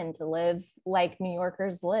it all in, to live like New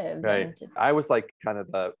Yorkers live. Right. I was like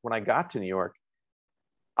when I got to New York,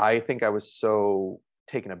 I think I was so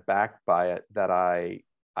taken aback by it that I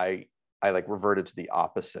like reverted to the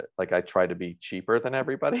opposite. Like I tried to be cheaper than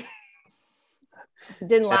everybody.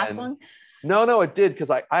 Didn't last long? No, it did.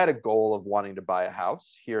 Cause I had a goal of wanting to buy a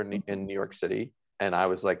house here in New York City. And I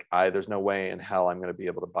was like, there's no way in hell I'm going to be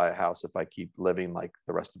able to buy a house if I keep living like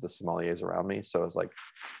the rest of the sommeliers around me. So I was like,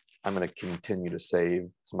 I'm going to continue to save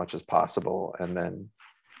as much as possible and then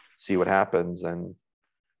see what happens. And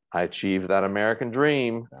I achieved that American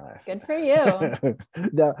dream. Good for you.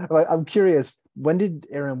 Now, I'm curious, when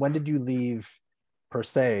did you leave Per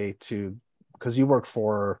Se because you worked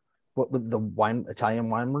for the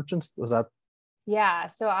Italian wine merchants? Was that? Yeah.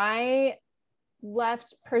 So I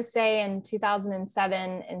left Per Se in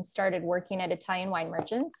 2007 and started working at Italian Wine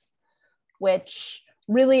Merchants, which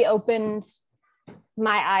really opened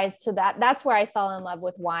my eyes to that. That's where I fell in love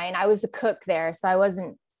with wine. I was a cook there, so I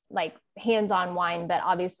wasn't like hands-on wine, but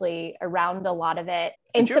obviously around a lot of it.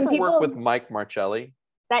 And did you ever work with Mike Marcelli?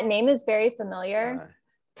 That name is very familiar.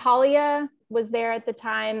 Talia was there at the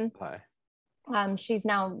time. She's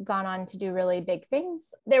now gone on to do really big things.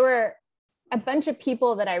 There were a bunch of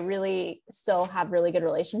people that I really still have really good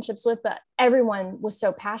relationships with, but everyone was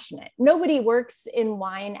so passionate. Nobody works in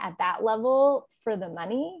wine at that level for the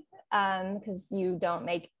money because you don't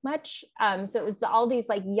make much. So it was all these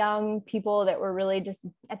like young people that were really just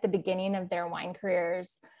at the beginning of their wine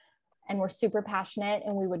careers and were super passionate.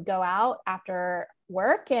 And we would go out after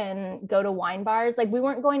work and go to wine bars. Like we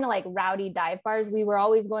weren't going to like rowdy dive bars. We were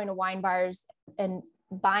always going to wine bars and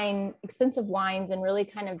buying expensive wines and really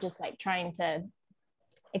kind of just like trying to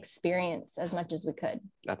experience as much as we could.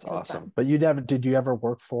 That's awesome. Fun. But did you ever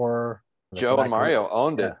work for Joe and Mario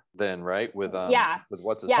owned it then, right? With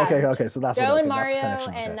what's his name? Okay. So that's Joe and Mario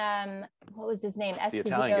and what was his name?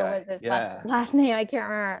 Esposito was his last name. I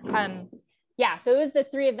can't remember. So it was the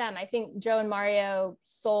three of them. I think Joe and Mario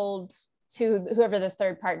sold to whoever the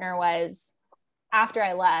third partner was after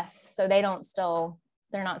I left. So they're not still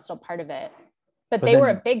part of it. But they were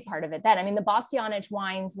a big part of it then. I mean, the Bastianich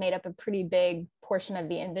wines made up a pretty big portion of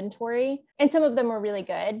the inventory, and some of them were really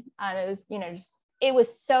good. It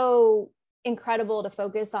was so incredible to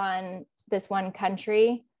focus on this one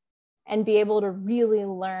country and be able to really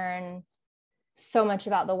learn so much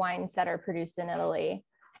about the wines that are produced in Italy.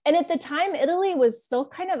 And at the time, Italy was still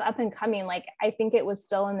kind of up and coming. Like, I think it was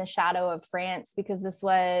still in the shadow of France because this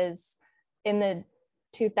was in the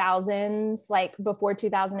 2000s, like before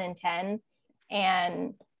 2010.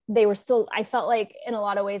 And they were still, I felt like in a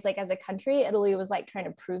lot of ways, like as a country, Italy was like trying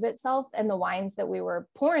to prove itself, and the wines that we were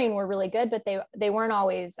pouring were really good, but they weren't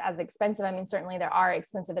always as expensive. I mean, certainly there are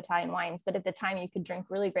expensive Italian wines, but at the time you could drink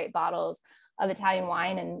really great bottles of Italian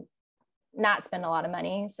wine and not spend a lot of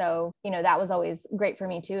money. So, that was always great for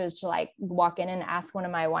me too, is to like walk in and ask one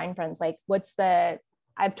of my wine friends, like, I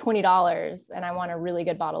have $20 and I want a really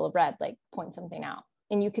good bottle of red, like point something out.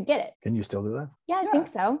 And you could get it. Can you still do that? Yeah, I think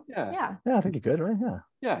so. Yeah, I think you could, right?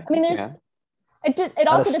 Yeah. I mean, it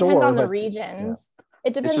also depends on the regions. Yeah.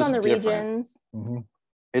 It depends on the regions. Mm-hmm.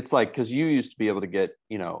 It's like, because you used to be able to get,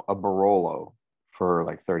 a Barolo for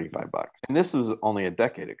like $35. And this was only a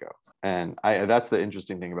decade ago. And that's the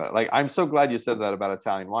interesting thing about it. Like, I'm so glad you said that about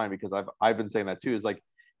Italian wine, because I've been saying that too, is like,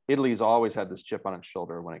 Italy's always had this chip on its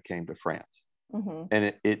shoulder when it came to France. Mm-hmm.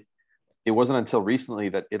 And it wasn't until recently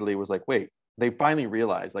that Italy was like, wait, they finally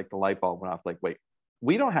realized, like, the light bulb went off, like, wait,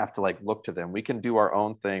 we don't have to like look to them. We can do our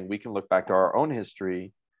own thing. We can look back to our own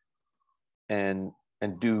history and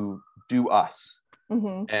do us.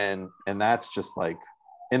 Mm-hmm. And that's just like,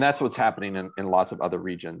 and that's what's happening in lots of other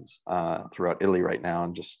regions throughout Italy right now.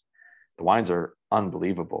 And just the wines are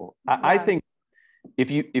unbelievable. Yeah. I think if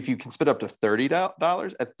you can spit up to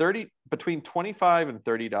 $30 at between $25 and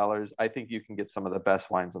 $30, I think you can get some of the best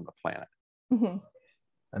wines on the planet. Mm-hmm.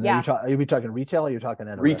 And then you'll be talking retail, or you're talking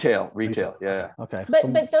at a retail? Yeah. Okay.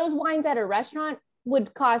 But those wines at a restaurant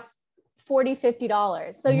would cost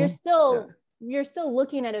 $40-$50. So mm-hmm. you're still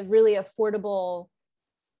looking at a really affordable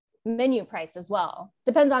menu price as well.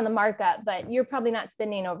 Depends on the markup, but you're probably not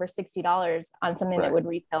spending over $60 on something right. that would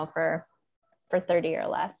retail for 30 or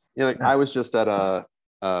less. You know, like, I was just at a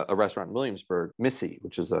restaurant in Williamsburg, Missy,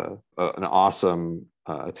 which is an awesome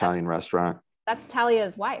Italian restaurant. That's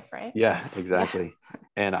Talia's wife, right? Yeah, exactly. Yeah.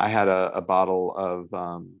 And I had a bottle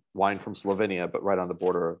of wine from Slovenia, but right on the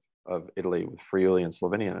border of Italy, with Friuli and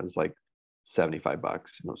Slovenia. And it was like $75. And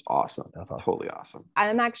it was awesome. That's awesome. Totally awesome.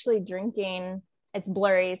 I'm actually drinking, it's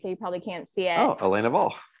blurry, so you probably can't see it. Oh, Elena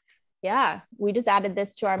Vol. Yeah, we just added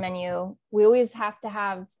this to our menu. We always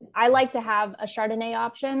I like to have a Chardonnay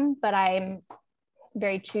option, but I'm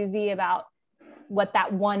very choosy about what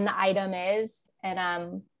that one item is.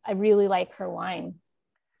 And I really like her wine.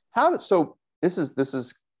 So this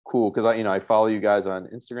is cool, because I follow you guys on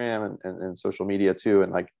Instagram and social media too.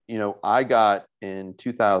 And like, I got in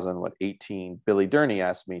 2018, Billy Durney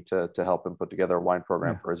asked me to help him put together a wine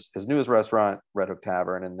program for his newest restaurant, Red Hook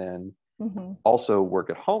Tavern, and then mm-hmm. also work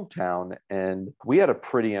at Hometown. And we had a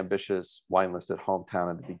pretty ambitious wine list at Hometown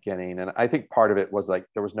at the beginning. And I think part of it was like,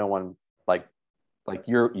 there was no one like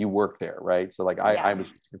you work there, right? So like I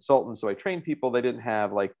was just a consultant, so I trained people. They didn't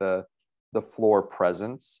have like the floor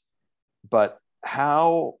presence. But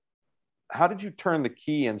how did you turn the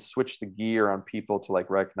key and switch the gear on people to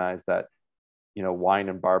like recognize that, wine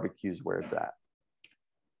and barbecue is where it's at?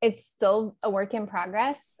 It's still a work in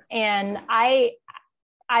progress. And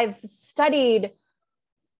I've studied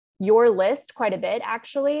your list quite a bit,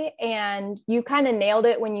 actually. And you kind of nailed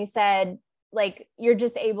it when you said, like, you're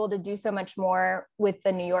just able to do so much more with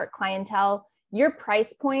the New York clientele. Your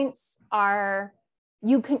price points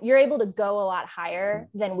you're able to go a lot higher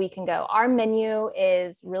than we can go. Our menu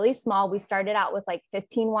is really small. We started out with like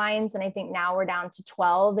 15 wines, and I think now we're down to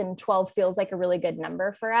 12, and 12 feels like a really good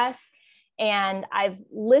number for us. And I've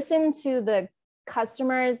listened to the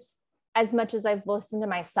customers as much as I've listened to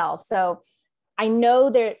myself. So I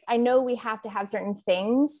know we have to have certain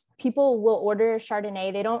things. People will order a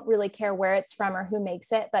Chardonnay. They don't really care where it's from or who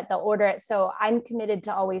makes it, but they'll order it. So I'm committed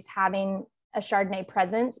to always having a Chardonnay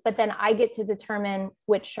presence, but then I get to determine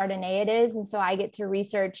which Chardonnay it is. And so I get to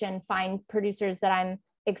research and find producers that I'm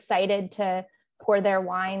excited to pour their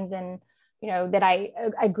wines, and, that I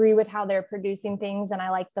agree with how they're producing things, and I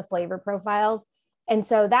like the flavor profiles. And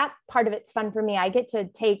so that part of it's fun for me. I get to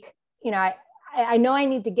take, I know I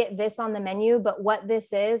need to get this on the menu, but what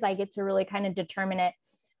this is, I get to really kind of determine it.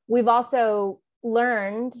 We've also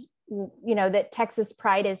learned, that Texas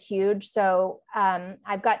pride is huge. So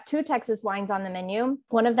I've got 2 Texas wines on the menu.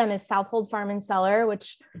 One of them is Southold Farm and Cellar,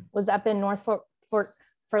 which was up in North Fork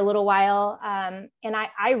for a little while. And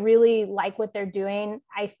I really like what they're doing.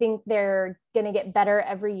 I think they're going to get better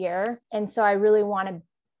every year. And so I really want to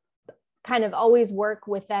kind of always work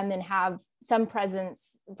with them and have some presence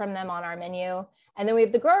from them on our menu. And then we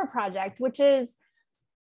have the Grower Project, which is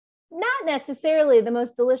not necessarily the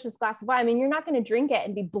most delicious glass of wine. I mean, you're not going to drink it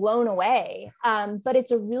and be blown away, but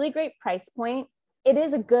it's a really great price point.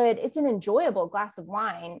 It's an enjoyable glass of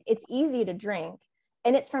wine. It's easy to drink,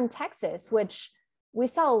 and it's from Texas, which we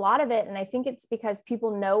sell a lot of it. And I think it's because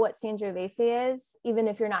people know what Sangiovese is, even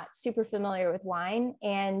if you're not super familiar with wine,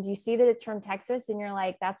 and you see that it's from Texas and you're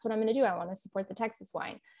like, that's what I'm going to do. I want to support the Texas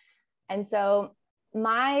wine. And so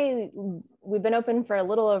we've been open for a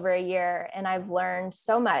little over a year, and I've learned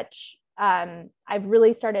so much. I've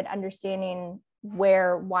really started understanding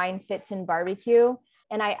where wine fits in barbecue.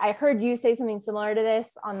 And I heard you say something similar to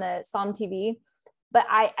this on the Psalm TV, but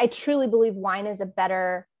I truly believe wine is a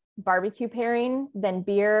better barbecue pairing than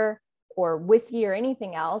beer or whiskey or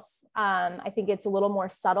anything else. I think it's a little more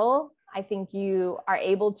subtle. I think you are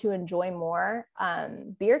able to enjoy more.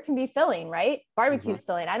 Beer can be filling, right? Barbecue's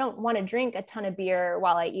filling. I don't want to drink a ton of beer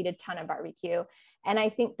while I eat a ton of barbecue. And I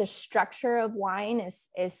think the structure of wine is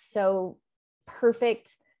so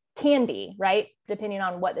perfect, can be, right? Depending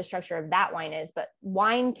on what the structure of that wine is, but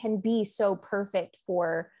wine can be so perfect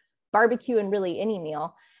for barbecue and really any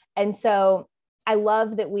meal. And so I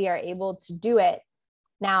love that we are able to do it.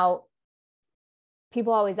 Now,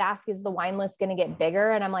 people always ask, is the wine list going to get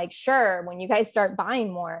bigger? And I'm like, sure, when you guys start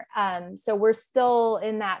buying more. So we're still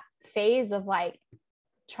in that phase of like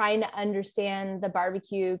trying to understand the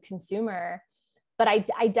barbecue consumer, but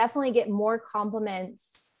I definitely get more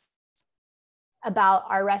compliments about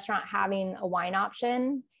our restaurant having a wine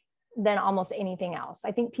option than almost anything else.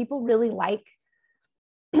 I think people really like,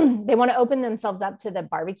 they want to open themselves up to the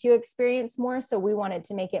barbecue experience more. So we wanted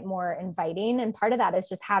to make it more inviting. And part of that is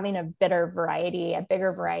just having a bigger variety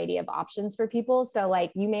of options for people. So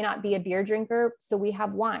like, you may not be a beer drinker, so we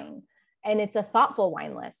have wine, and it's a thoughtful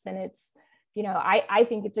wine list. And it's, you know, I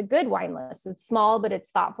think it's a good wine list. It's small, but it's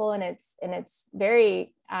thoughtful, and it's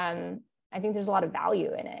very, I think there's a lot of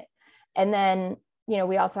value in it. And then, you know,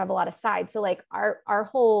 we also have a lot of sides. So like our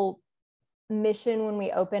whole mission when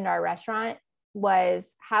we opened our restaurant was,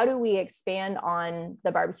 how do we expand on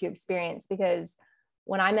the barbecue experience? Because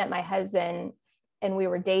when I met my husband and we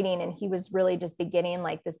were dating and he was really just beginning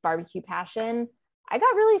like this barbecue passion, I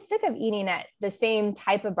got really sick of eating at the same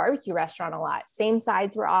type of barbecue restaurant a lot. Same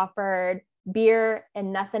sides were offered, beer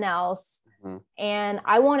and nothing else. Mm-hmm. And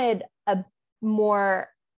I wanted a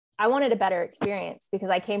better experience because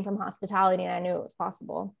I came from hospitality and I knew it was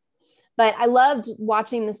possible. But I loved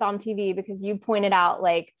watching this on TV because you pointed out,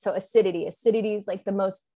 like, so acidity is like the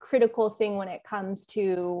most critical thing when it comes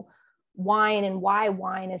to wine, and why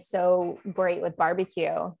wine is so great with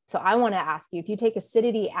barbecue. So I want to ask you, if you take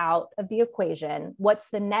acidity out of the equation, what's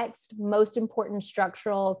the next most important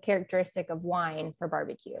structural characteristic of wine for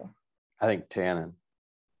barbecue? I think tannin.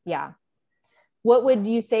 Yeah. What would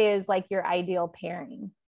you say is like your ideal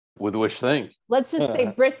pairing? With which thing? Let's just say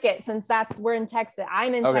brisket, since we're in Texas.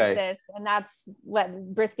 I'm in Texas, and that's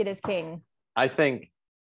what brisket is king. I think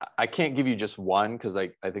I can't give you just one, because I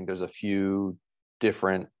think there's a few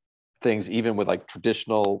different things, even with like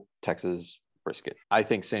traditional Texas brisket. I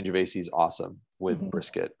think Sangiovese is awesome with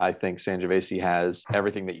brisket. I think Sangiovese has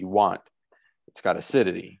everything that you want. It's got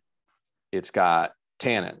acidity. It's got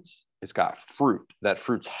tannins. It's got fruit. That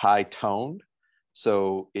fruit's high toned.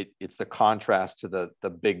 So it's the contrast to the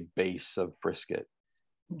big base of brisket.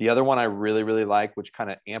 The other one I really, really like, which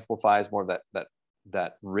kind of amplifies more of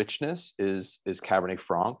that richness, is Cabernet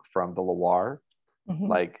Franc from the Loire. Mm-hmm.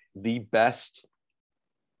 Like the best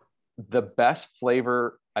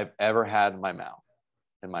flavor I've ever had in my mouth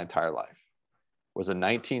in my entire life was a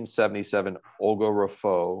 1977 Olga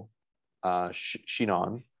Raffaut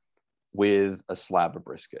Chinon with a slab of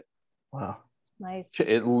brisket. Wow. Nice.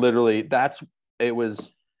 It literally, this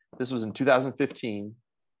was in 2015.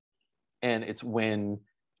 And it's when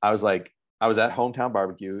I was at Hometown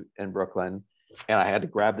Barbecue in Brooklyn, and I had to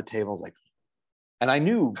grab the table. I was like, and I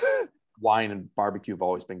knew wine and barbecue have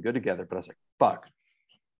always been good together, but I was like, fuck,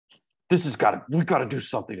 we got to do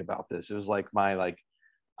something about this. It was like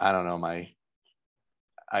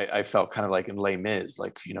I felt kind of like in Les Mis,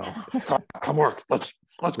 like, you know, come work. Let's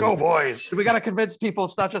go, boys. We got to convince people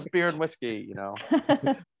it's not just beer and whiskey, you know?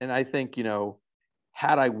 And I think, you know,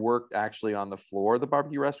 had I worked actually on the floor of the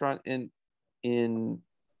barbecue restaurant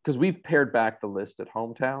because we've pared back the list at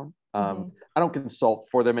Hometown. I don't consult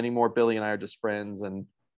for them anymore. Billy and I are just friends, and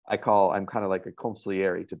I'm kind of like a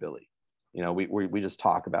consigliere to Billy. You know, we just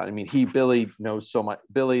talk about it. I mean, Billy knows so much.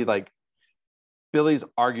 Billy's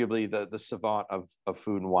arguably the savant of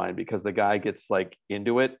food and wine, because the guy gets like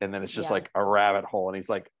into it, and then it's just like a rabbit hole, and he's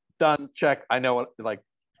like, done, check. I know what, like,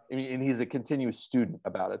 I mean, and he's a continuous student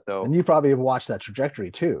about it, though. And you probably have watched that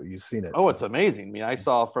trajectory too. You've seen it. Oh, it's amazing. I mean, I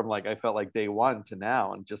saw from I felt like day one to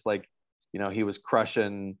now, and just like, you know, he was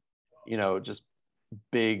crushing, you know, just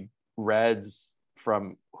big reds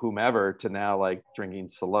from whomever to now like drinking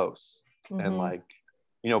Salos, and like,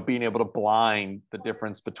 you know, being able to blind the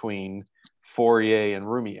difference between Fourier and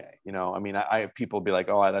Roumier. You know, I mean, I have people be like,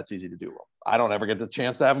 oh, that's easy to do. Well, I don't ever get the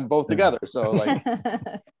chance to have them both together. So like,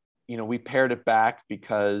 you know, we paired it back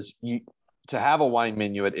because to have a wine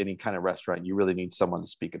menu at any kind of restaurant, you really need someone to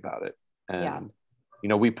speak about it. And, you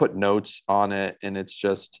know, we put notes on it, and it's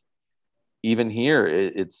just, even here,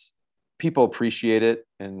 it's people appreciate it,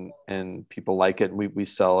 and people like it. And we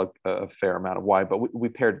sell a fair amount of wine, but we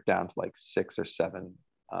pared it down to like 6 or 7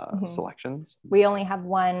 selections. We only have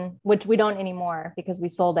one, which we don't anymore because we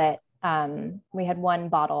sold it. We had one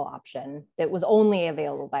bottle option that was only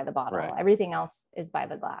available by the bottle. Right. Everything else is by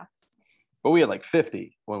the glass. But we had like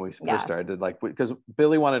 50 when we first started, like, because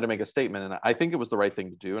Billy wanted to make a statement, and I think it was the right thing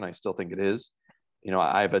to do, and I still think it is. You know,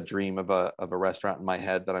 I have a dream of a restaurant in my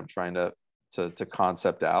head that I'm trying to to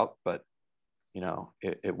concept out, but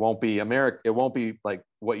it won't be it won't be like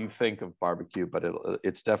what you think of barbecue, but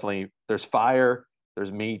it's definitely, there's fire,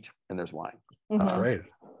 there's meat, and there's wine. That's great.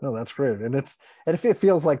 No, that's great. And it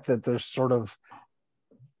feels like that there's sort of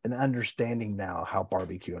an understanding now how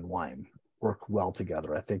barbecue and wine work well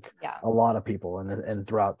together. I think a lot of people, and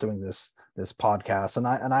throughout doing this podcast, and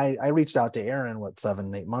I reached out to Erin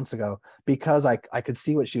 7-8 months ago because I could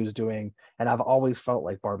see what she was doing, and I've always felt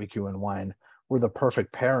like barbecue and wine were the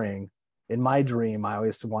perfect pairing. In my dream, I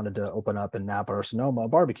always wanted to open up in Napa or Sonoma a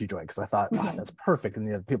barbecue joint because I thought that's perfect,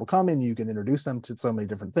 and people come in, you can introduce them to so many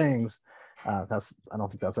different things. I don't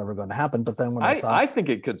think that's ever going to happen. But then when I think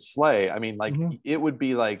it could slay. I mean, like it would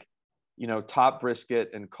be like, top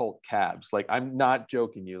brisket and Colt cabs. Like, I'm not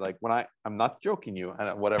joking you. Like I'm not joking you.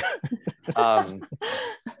 Whatever.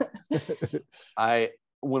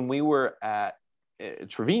 When we were at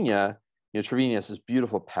Trevina, Trevina is this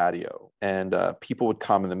beautiful patio, and people would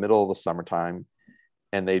come in the middle of the summertime,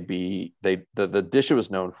 and the dish it was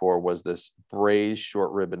known for was this braised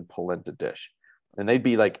short rib and polenta dish. And they'd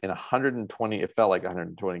be like in 120, it felt like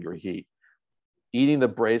 120 degree heat, eating the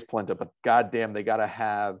braised polenta, but goddamn, they got to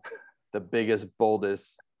have the biggest,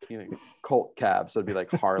 boldest, Colt cab. So it'd be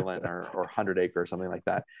like Harlan or 100 Acre or something like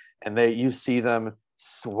that. And you see them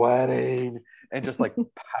sweating and just like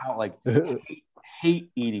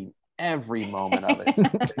hate eating every moment of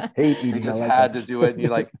it. Hate eating. Just had to do it. And you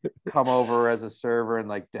like come over as a server and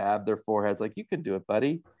like dab their foreheads. Like, you can do it,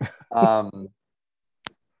 buddy.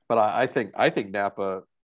 But I think Napa,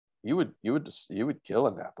 you would kill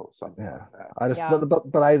a Napa with something like that.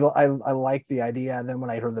 But I like the idea. And then when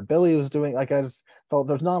I heard that Billy was doing, like, I just felt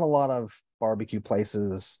there's not a lot of barbecue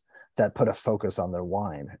places that put a focus on their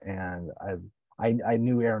wine. And I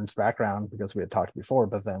knew Erin's background because we had talked before,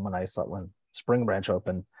 but then when Spring Branch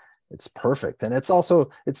opened, it's perfect. And it's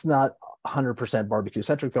not 100% barbecue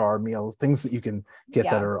centric. There are things that you can get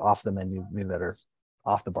that are off the menu, that are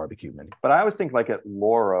off the barbecue menu. But I always think like at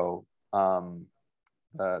Loro,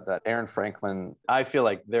 that Aaron Franklin, I feel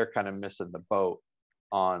like they're kind of missing the boat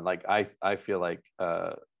on, like, I feel like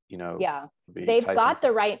they've got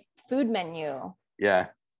the right food menu. Yeah.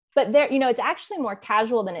 But they're, it's actually more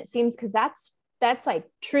casual than it seems, because that's like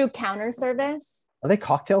true counter service. Are they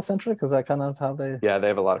cocktail centric? Is that kind of how they? Yeah, they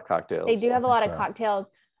have a lot of cocktails. They do have a lot of cocktails,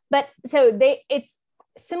 but it's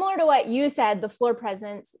similar to what you said, the floor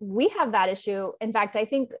presence. We have that issue. In fact, I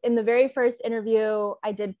think in the very first interview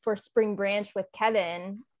I did for Spring Branch with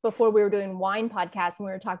Kevin, before we were doing wine podcast, and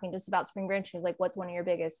we were talking just about Spring Branch, he was like, what's one of your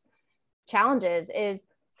biggest challenges? Is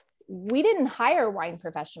we didn't hire wine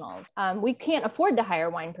professionals. We can't afford to hire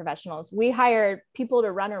wine professionals. We hired people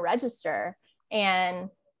to run a register, and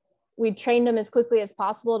we trained them as quickly as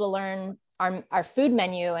possible to learn our food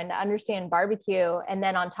menu and to understand barbecue. And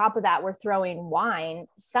then on top of that, we're throwing wine.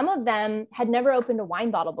 Some of them had never opened a wine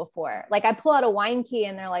bottle before. Like, I pull out a wine key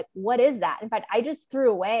and they're like, what is that? In fact, I just threw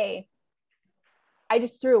away.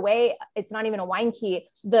 It's not even a wine key.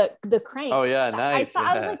 The crank. Oh yeah. Nice.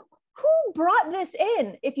 I was like, who brought this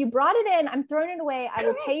in? If you brought it in, I'm throwing it away. I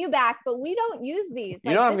will pay you back, but we don't use these.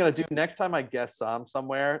 You know what I'm going to do next time I guest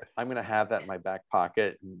somewhere? I'm going to have that in my back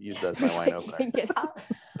pocket and use that as my wine opener.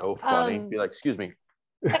 So funny. Be like, excuse me.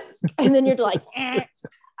 And then you're like, eh.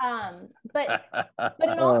 But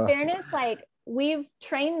in all fairness, like, we've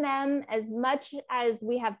trained them as much as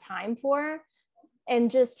we have time for, and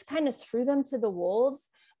just kind of threw them to the wolves.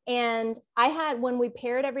 And when we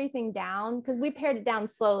pared everything down, because we pared it down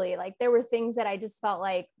slowly, like, there were things that I just felt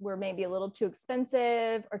like were maybe a little too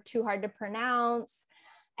expensive or too hard to pronounce.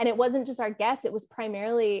 And it wasn't just our guests, it was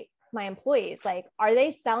primarily my employees. Like, are they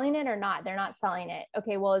selling it or not? They're not selling it.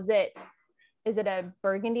 Okay, well, is it a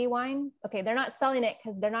Burgundy wine? Okay, they're not selling it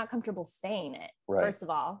because they're not comfortable saying it, first of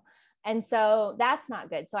all. And so that's not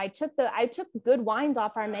good. So I took good wines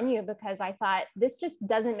off our menu because I thought, this just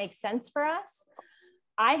doesn't make sense for us.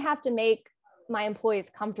 I have to make my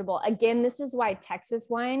employees comfortable. Again, this is why Texas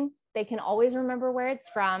wine, they can always remember where it's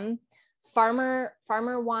from. Farmer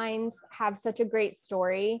wines have such a great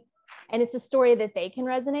story, and it's a story that they can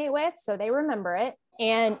resonate with, so they remember it.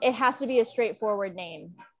 And it has to be a straightforward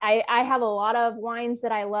name. I have a lot of wines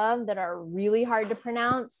that I love that are really hard to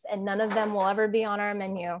pronounce, and none of them will ever be on our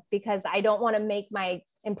menu because I don't want to make my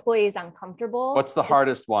employees uncomfortable. What's the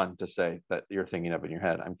hardest one to say that you're thinking of in your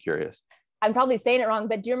head? I'm curious. I'm probably saying it wrong,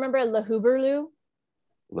 but do you remember Le Huberlu?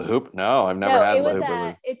 Le Hoop? No, I've never had Le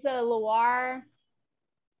Huberlu. It's a Loire,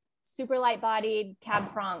 super light bodied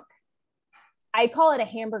Cab Franc. I call it a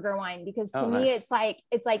hamburger wine because to me, it's like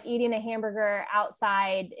eating a hamburger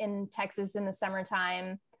outside in Texas in the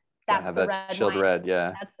summertime. that's the that red chilled wine. red.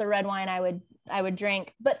 Yeah. That's the red wine I would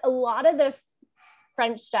drink. But a lot of the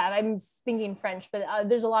French stuff, I'm thinking French, but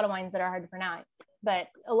there's a lot of wines that are hard to pronounce. But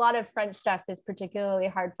a lot of French stuff is particularly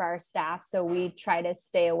hard for our staff. So we try to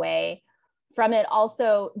stay away from it.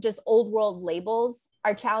 Also, just old world labels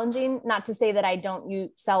are challenging. Not to say that I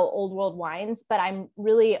don't sell old world wines, but I'm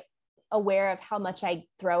really aware of how much I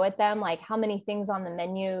throw at them. Like, how many things on the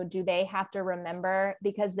menu do they have to remember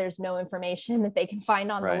because there's no information that they can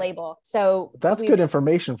find on the label. So that's good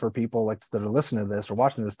information for people like that are listening to this or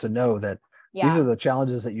watching this to know that these are the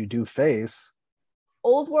challenges that you do face.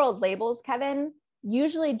 Old world labels, Kevin,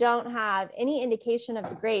 usually don't have any indication of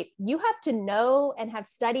the grape. You have to know and have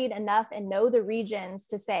studied enough and know the regions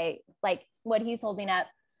to say, like what he's holding up.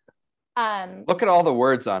 Look at all the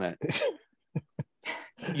words on it.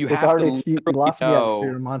 You lost me at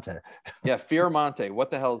Firamonte. Yeah, Firamonte.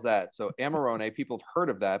 What the hell is that? So Amarone, people have heard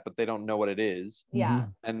of that, but they don't know what it is. Yeah.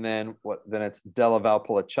 And then Then it's Della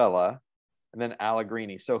Valpolicella, and then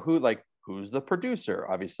Allegrini. So who's the producer?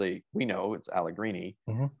 Obviously, we know it's Allegrini,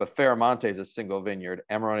 but Firamonte is a single vineyard.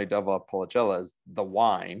 Amarone della Valpolicella is the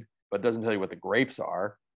wine, but it doesn't tell you what the grapes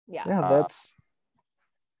are. Yeah,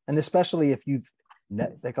 and especially if you've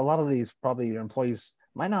like a lot of these, probably your employees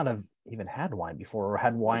might not have even had wine before or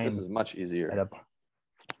had wine. This is much easier.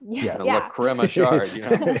 La Crema Chard, you know.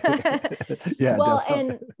 Yeah. Well,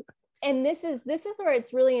 definitely. and this is where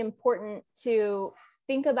it's really important to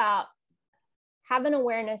think about, have an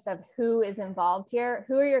awareness of who is involved here,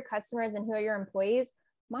 who are your customers and who are your employees.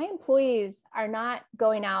 My employees are not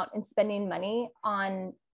going out and spending money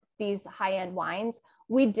on these high-end wines.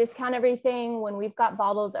 We discount everything when we've got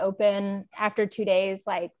bottles open after 2 days.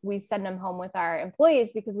 Like, we send them home with our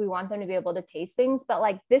employees because we want them to be able to taste things. But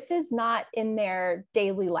like, this is not in their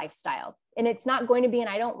daily lifestyle, and it's not going to be, and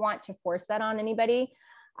I don't want to force that on anybody.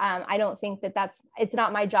 I don't think it's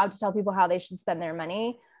not my job to tell people how they should spend their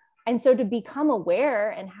money. And so to become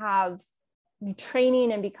aware and have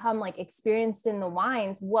training and become like experienced in the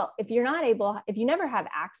wines, well, if you never have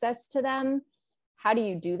access to them, how do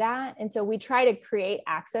you do that? And so we try to create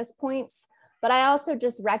access points. But I also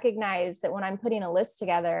just recognize that when I'm putting a list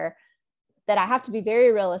together, that I have to be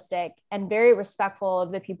very realistic and very respectful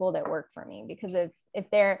of the people that work for me. Because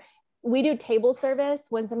we do table service.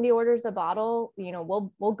 When somebody orders a bottle,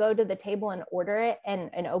 we'll go to the table and order it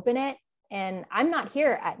and open it. And I'm not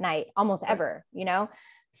here at night almost ever,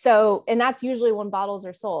 So, and that's usually when bottles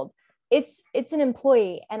are sold. It's an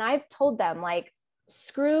employee. And I've told them, like,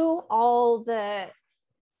 screw all the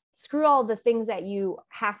things that you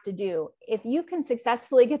have to do. If you can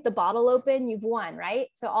successfully get the bottle open, you've won, right?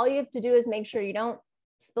 So all you have to do is make sure you don't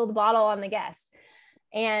spill the bottle on the guest.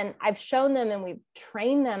 And I've shown them and we've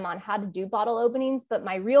trained them on how to do bottle openings. But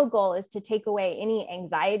my real goal is to take away any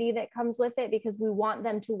anxiety that comes with it, because we want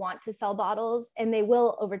them to want to sell bottles, and they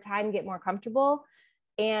will over time get more comfortable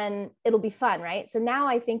and it'll be fun, right? So now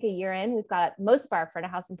I think a year in, we've got most of our front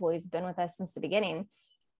of house employees have been with us since the beginning.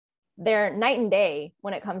 They're night and day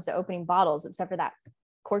when it comes to opening bottles, except for that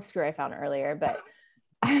corkscrew I found earlier. But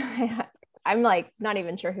I'm like not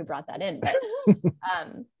even sure who brought that in, but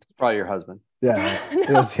it's probably your husband. Yeah,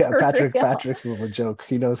 no, Patrick's little joke.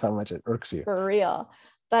 He knows how much it irks you. For real.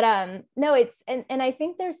 But no, it's and I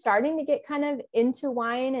think they're starting to get kind of into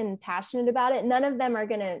wine and passionate about it. None of them are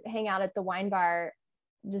going to hang out at the wine bar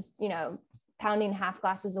just, pounding half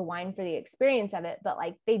glasses of wine for the experience of it. But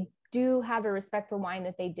like, they do have a respect for wine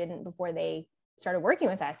that they didn't before they started working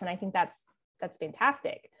with us. And I think that's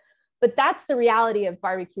fantastic. But that's the reality of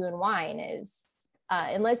barbecue and wine is,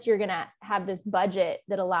 unless you're going to have this budget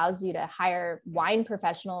that allows you to hire wine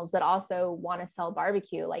professionals that also want to sell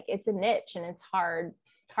barbecue, like, it's a niche and it's hard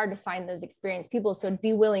to find those experienced people. So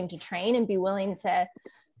be willing to train and be willing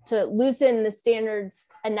to loosen the standards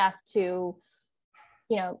enough to,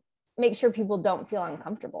 make sure people don't feel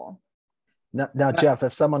uncomfortable. Now, Jeff,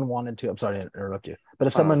 if someone wanted to, I'm sorry to interrupt you, but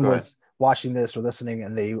if someone was watching this or listening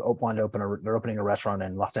and they want to they're opening a restaurant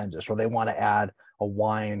in Los Angeles, or they want to add a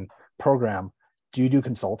wine program, do you do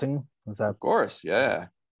consulting? Is that? Of course. Yeah.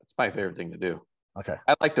 It's my favorite thing to do. Okay.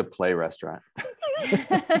 I like to play restaurant.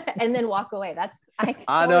 And then walk away.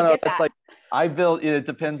 I don't know. That's like, I build, it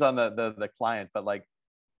depends on the client, but like,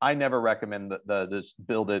 I never recommend the just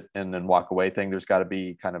build it and then walk away thing. There's got to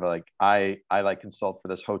be kind of like, I like consult for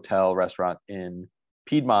this hotel restaurant in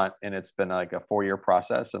Piedmont, and it's been like a 4-year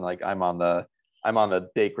process. And like, I'm on the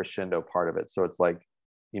day crescendo part of it. So it's like,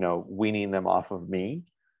 weaning them off of me.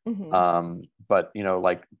 Mm-hmm. But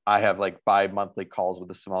like, I have like bi-monthly calls with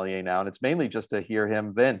the sommelier now, and it's mainly just to hear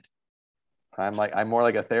him vent. I'm more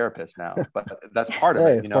like a therapist now, but that's part of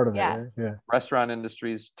it. It's part of it. Yeah. Restaurant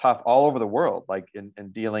industry's tough all over the world. Like in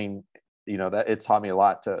dealing, that it taught me a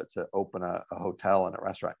lot to open a hotel and a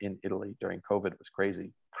restaurant in Italy during COVID. It was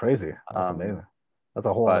crazy. That's amazing. That's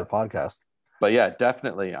a whole other podcast. But yeah,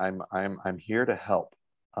 definitely, I'm here to help.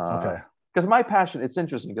 Okay. Because my passion, it's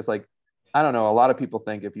interesting because like, I don't know, a lot of people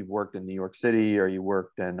think if you've worked in New York City or you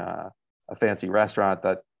worked in a fancy restaurant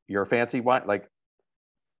that you're a fancy wine. Like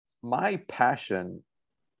my passion,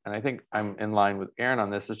 and I think I'm in line with Aaron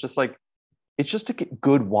on this, is just like, it's just to get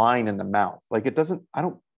good wine in the mouth. Like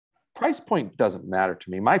price point doesn't matter to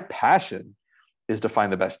me. My passion is to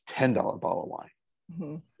find the best $10 bottle of wine.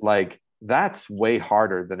 Mm-hmm. Like that's way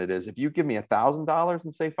harder than it is. If you give me $1,000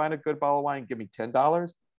 and say, find a good bottle of wine, give me $10,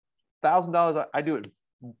 $1,000, I do it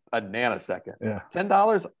a nanosecond. Yeah.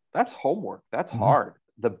 $10, that's homework. That's hard.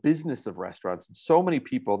 The business of restaurants, so many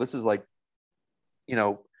people, this is like,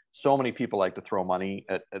 so many people like to throw money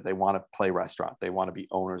at, they want to play restaurant. They want to be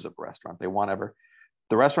owners of a restaurant.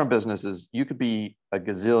 The restaurant business is, you could be a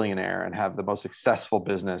gazillionaire and have the most successful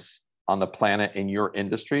business on the planet in your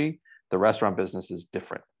industry. The restaurant business is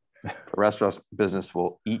different. The restaurant business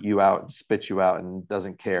will eat you out and spit you out and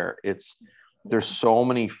doesn't care. There's so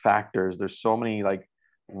many factors. There's so many like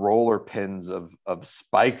roller pins of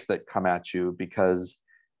spikes that come at you because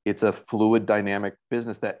it's a fluid dynamic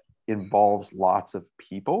business that involves lots of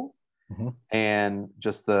people. Mm-hmm. And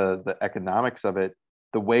just the economics of it,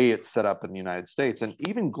 the way it's set up in the United States and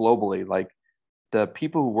even globally, like the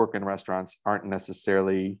people who work in restaurants aren't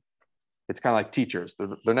necessarily, it's kind of like teachers.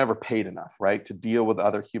 They're never paid enough, right? To deal with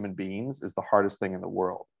other human beings is the hardest thing in the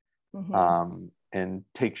world. Mm-hmm. And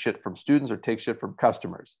take shit from students or take shit from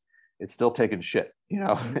customers. It's still taking shit,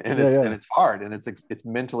 and it's hard and it's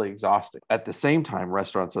mentally exhausting. At the same time,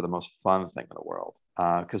 restaurants are the most fun thing in the world.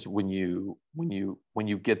 Because when you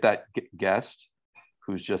get that guest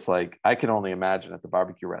who's just like, I can only imagine at the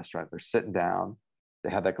barbecue restaurant, they're sitting down, they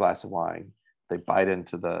have that glass of wine, they bite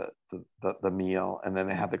into the meal, and then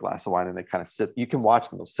they have the glass of wine and they kind of sit. You can watch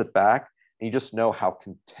them, they'll sit back, and you just know how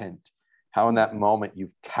how in that moment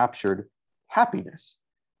you've captured happiness,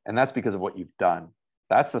 and that's because of what you've done.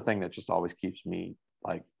 That's the thing that just always keeps me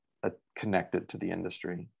like connected to the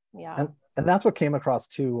industry. Yeah, and that's what came across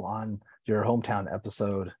too on your hometown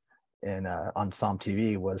episode on Som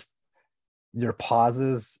TV was your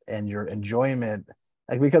pauses and your enjoyment,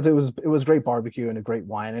 like, because it was great barbecue and a great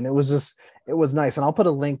wine, and it was nice. And I'll put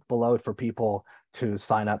a link below for people to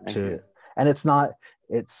sign up to. And it's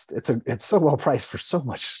so well priced for so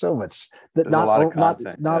much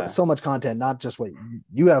that not so much content, not just what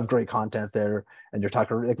you have great content there, and you're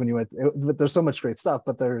talking like when you went, but there's so much great stuff,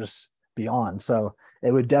 but there's beyond. So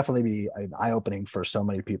it would definitely be an eye-opening for so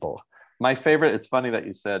many people. My favorite, it's funny that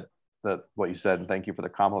you said what you said, and thank you for the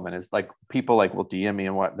compliment, is like people like will DM me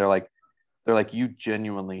and what they're like, you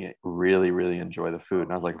genuinely really, really enjoy the food.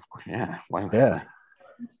 And I was like, yeah.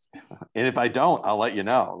 And if I don't, I'll let you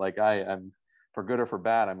know. Like I'm, for good or for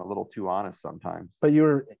bad, I'm a little too honest sometimes. But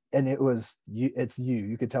it's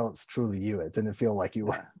you could tell it's truly you. It didn't feel like you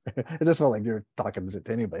were, it just felt like you're talking to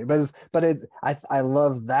anybody, I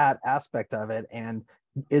love that aspect of it. And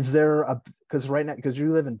is there because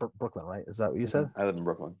you live in Brooklyn, right? Is that what you said? I live in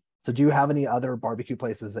Brooklyn. So do you have any other barbecue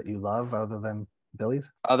places that you love other than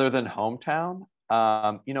Billy's? Other than hometown?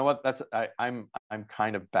 You know what? I'm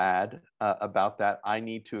kind of bad about that. I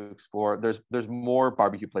need to explore. There's more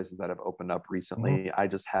barbecue places that have opened up recently. Mm-hmm. I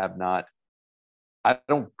just have not. I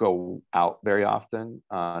don't go out very often.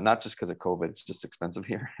 Not just because of COVID. It's just expensive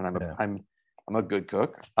here, and I'm a good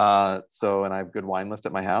cook. And I have good wine list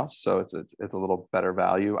at my house, so it's a little better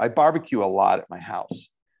value. I barbecue a lot at my house,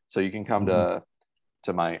 so you can come to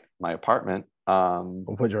my apartment.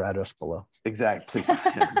 We'll put your address below. Exactly.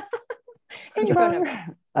 And your phone number.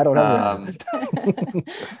 I don't have it.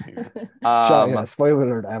 Spoiler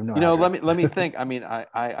alert, I have no idea. Let me think. I mean,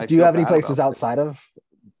 I do you have any places outside of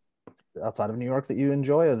New York that you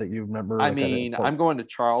enjoy or that you remember? I mean, I'm going to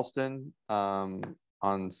Charleston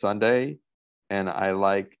on Sunday, and I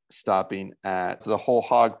like stopping at the Whole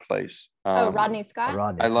Hog place. Rodney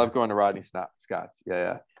Scott. I love going to Rodney Scott's.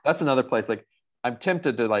 Yeah. That's another place. Like, I'm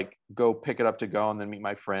tempted to like go pick it up to go and then meet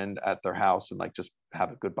my friend at their house and like just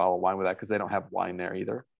have a good bottle of wine with that, because they don't have wine there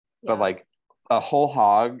either. Yeah. But like a whole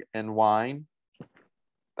hog and wine,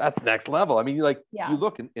 that's next level. I mean, you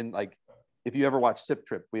look in like, if you ever watch Sip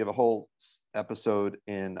Trip, we have a whole episode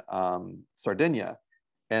in Sardinia,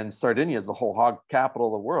 and Sardinia is the whole hog capital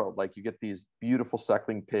of the world. Like, you get these beautiful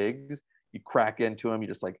suckling pigs, you crack into them, you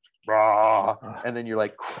just like raw, and then you're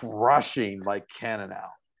like crushing like Cannonau.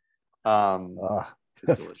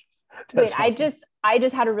 Wait, I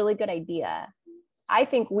just had a really good idea. I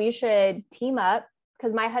think we should team up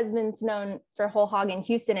because my husband's known for whole hog in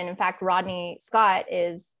Houston. And in fact, Rodney Scott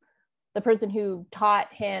is the person who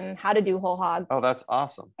taught him how to do whole hog. Oh, that's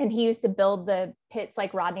awesome. And he used to build the pits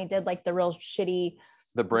like Rodney did, like the real shitty.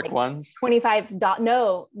 The brick like ones?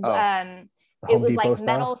 No. Oh. It was like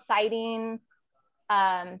metal siding.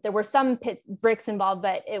 There were some bricks involved,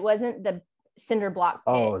 but it wasn't the cinder block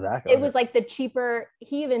pit. Oh, that. It was like the cheaper.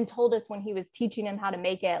 He even told us when he was teaching him how to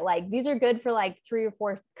make it, like, these are good for like 3 or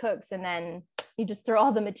 4 cooks, and then you just throw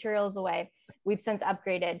all the materials away. We've since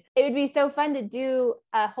upgraded. It would be so fun to do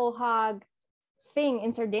a whole hog thing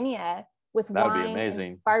in Sardinia with wine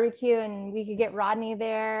and barbecue, and we could get Rodney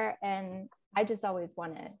there. And I just always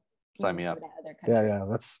want to sign me up. Yeah.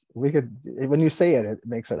 We could, when you say it, it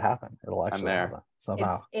makes it happen. It'll actually happen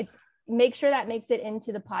somehow. It's make sure that makes it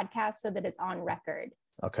into the podcast so that it's on record.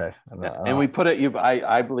 Okay. And we put it,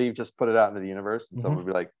 I believe, just put it out into the universe, and someone would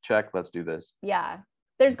be like, check, let's do this. Yeah.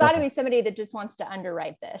 There's got to be somebody that just wants to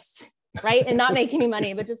underwrite this, right? And not make any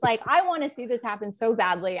money, but just like, I want to see this happen so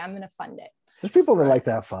badly, I'm going to fund it. There's people that like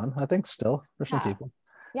to have fun. I think still there's some people.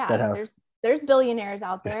 Yeah. There's billionaires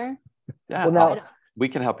out there. Yeah. Well, now we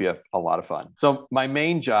can help you have a lot of fun. So my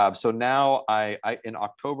main job, so now I in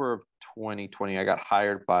October of 2020, I got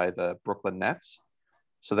hired by the Brooklyn Nets.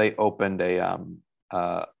 So they opened a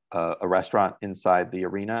restaurant inside the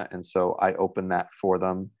arena. And so I opened that for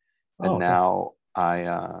them. And now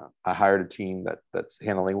I hired a team that's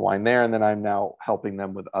handling wine there. And then I'm now helping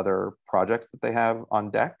them with other projects that they have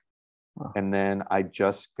on deck. Oh. And then I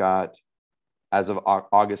just got, as of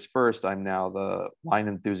August 1st, I'm now the Wine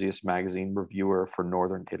Enthusiast magazine reviewer for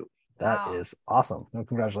Northern Italy. That is awesome. Well,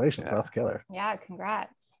 congratulations. Yeah. That's killer. Yeah,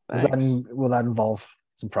 congrats. Will that involve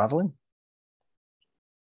some traveling?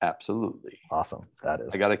 Absolutely. Awesome. That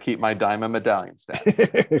is. I got to keep my diamond medallion status.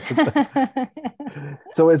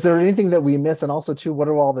 So is there anything that we miss? And also, too, what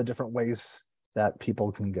are all the different ways that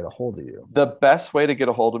people can get a hold of you? The best way to get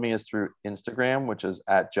a hold of me is through Instagram, which is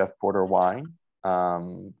at Jeff Porter Wine.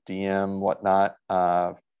 DM, whatnot.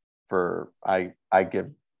 I give,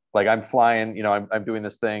 like, I'm flying, I'm doing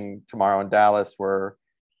this thing tomorrow in Dallas where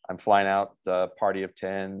I'm flying out a party of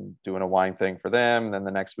 10, doing a wine thing for them. And then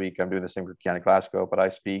the next week I'm doing the same for Chianti Classico, but I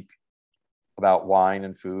speak about wine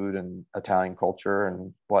and food and Italian culture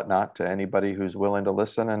and whatnot to anybody who's willing to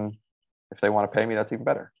listen. And if they want to pay me, that's even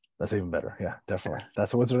better. That's even better. Yeah, definitely.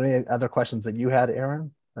 Was there any other questions that you had,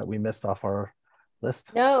 Aaron, that we missed off our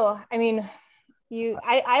list? No, I mean,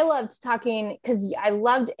 I loved talking because I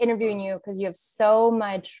loved interviewing you because you have so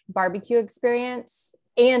much barbecue experience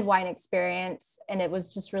and wine experience. And it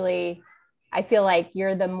was just really, I feel like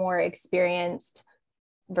you're the more experienced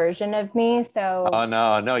version of me. So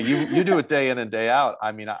no, you do it day in and day out.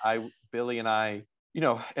 I mean, Billy and I,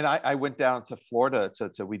 and I went down to Florida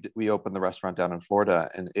we opened the restaurant down in Florida,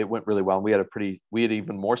 and it went really well. And we had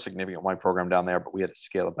even more significant wine program down there, but we had to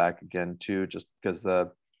scale it back again too, just because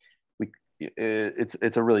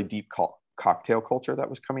it's a really deep cocktail culture that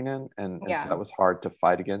was coming in, and so that was hard to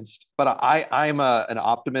fight against. But I'm an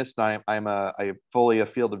optimist. I'm fully a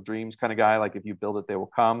field of dreams kind of guy. Like, if you build it, they will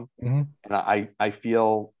come. And I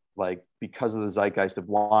feel like because of the zeitgeist of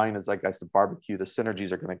wine and zeitgeist of barbecue, the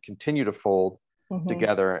synergies are going to continue to fold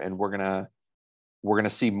together, and we're gonna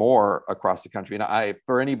see more across the country. And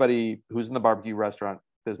for anybody who's in the barbecue restaurant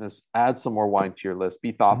business, add some more wine to your list.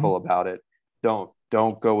 Be thoughtful about it. Don't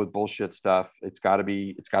go with bullshit stuff. It's got to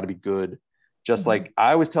be good. Just like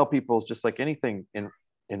I always tell people, it's just like anything in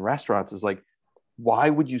restaurants is like, why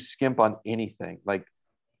would you skimp on anything? Like,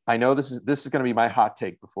 I know this is going to be my hot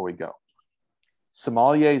take before we go.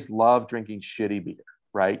 Sommeliers love drinking shitty beer,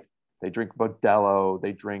 right? They drink Modelo,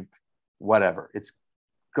 they drink whatever. It's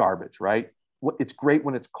garbage, right? It's great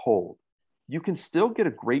when it's cold. You can still get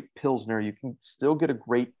a great Pilsner. You can still get a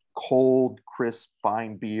great cold, crisp,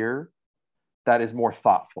 fine beer that is more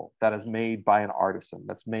thoughtful, that is made by an artisan,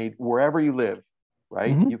 that's made wherever you live,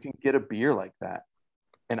 right? You can get a beer like that.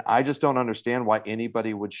 And I just don't understand why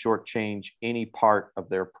anybody would shortchange any part of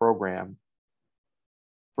their program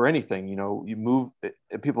for anything. You move,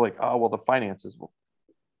 people are like, oh, well, the finances will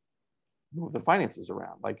move the finances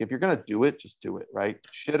around. Like, if you're going to do it, just do it, right?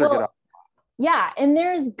 Shit or get out. Yeah. And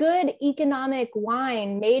there's good economic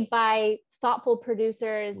wine made by thoughtful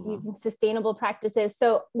producers using sustainable practices.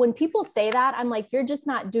 So when people say that, I'm like, you're just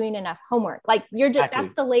not doing enough homework. Like,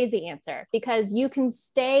 that's the lazy answer, because you can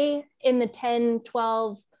stay in the 10,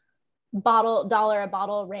 12 dollar a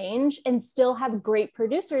bottle range and still have great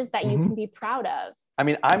producers that you can be proud of. I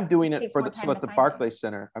mean, I'm doing it at the Barclays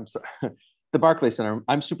Center. I'm sorry. The Barclays Center.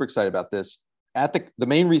 I'm super excited about this. the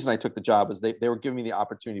main reason I took the job is they were giving me the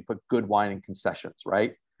opportunity to put good wine in concessions,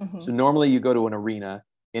 right? Mm-hmm. So normally you go to an arena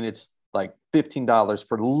and it's like $15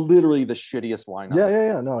 for literally the shittiest wine.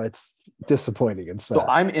 Yeah. No, it's disappointing and sad. So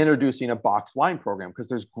I'm introducing a box wine program because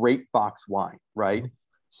there's great box wine, right? Mm-hmm.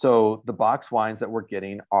 So the box wines that we're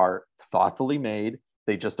getting are thoughtfully made.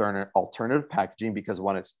 They just are an alternative packaging because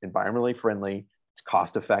one, it's environmentally friendly, it's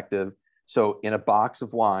cost effective. So in a box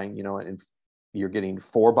of wine, and you're getting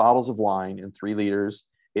 4 bottles of wine in 3 liters.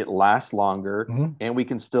 It lasts longer, mm-hmm. and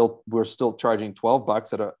we're still charging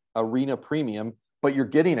 $12 at a arena premium, but you're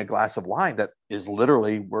getting a glass of wine that is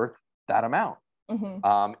literally worth that amount,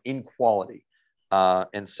 mm-hmm. In quality.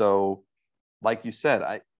 And so, like you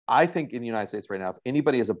said, I think in the United States right now, if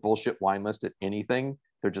anybody has a bullshit wine list at anything,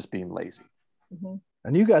 they're just being lazy. Mm-hmm.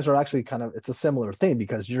 And you guys are actually it's a similar thing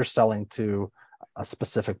because you're selling to a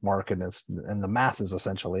specific market and the masses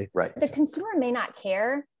essentially. Right. The consumer may not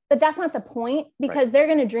care, but that's not the point because they're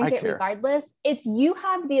going to drink it regardless. It's you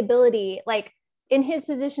have the ability, like in his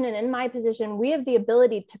position and in my position, we have the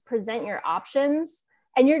ability to present your options,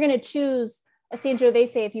 and you're going to choose a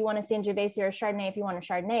Sangiovese if you want a Sangiovese or a Chardonnay if you want a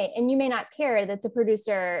Chardonnay. And you may not care that the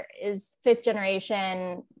producer is 5th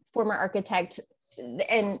generation, former architect,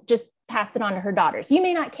 and just passed it on to her daughters. You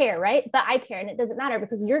may not care, right? But I care, and it doesn't matter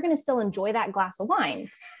because you're going to still enjoy that glass of wine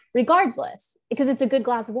regardless because it's a good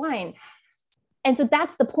glass of wine. And so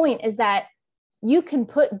that's the point, is that you can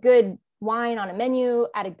put good wine on a menu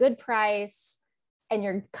at a good price and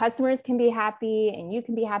your customers can be happy and you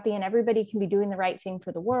can be happy and everybody can be doing the right thing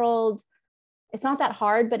for the world. It's not that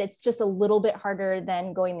hard, but it's just a little bit harder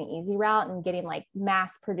than going the easy route and getting like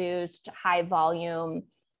mass produced, high volume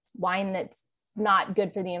wine that's not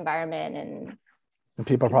good for the environment. And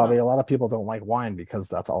people probably, a lot of people don't like wine because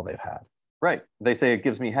that's all they've had. Right. They say it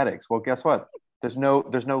gives me headaches. Well, guess what? There's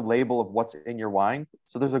no label of what's in your wine.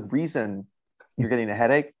 So there's a reason you're getting a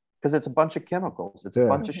headache, because it's a bunch of chemicals. It's a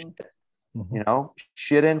bunch of shit,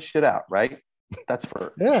 shit in, shit out. Right. That's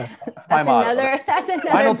my motto. That's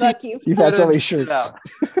another book you've had so many shirts. Guys.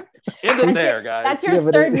 That's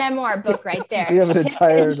your third memoir book right there. We have an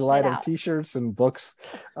entire line of t-shirts and books.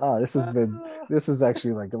 This is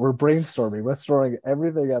actually like we're brainstorming. We're throwing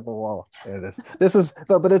everything at the wall.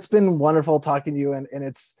 But it's been wonderful talking to you, and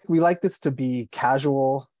we like this to be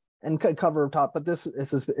casual and cover top, but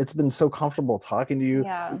it's been so comfortable talking to you.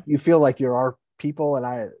 Yeah. You feel like you're our people, and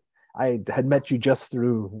I had met you just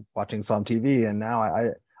through watching some TV, and now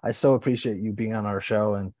I so appreciate you being on our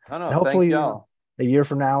show, and hopefully a year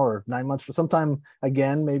from now or 9 months for sometime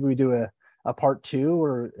again, maybe we do a part 2,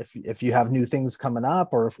 or if you have new things coming up,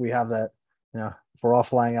 or if we have that, if we're all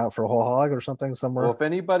flying out for a whole hog or something somewhere. Well, if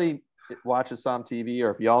anybody watches some TV,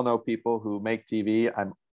 or if y'all know people who make TV,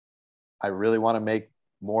 I really want to make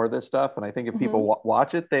more of this stuff. And I think if people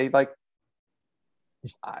watch it, they like,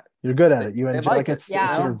 you're good at it. You enjoy like it's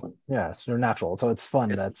you're natural. So it's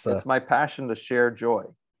fun. It's my passion to share joy.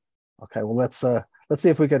 Okay. Well, let's see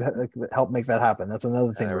if we could help make that happen. That's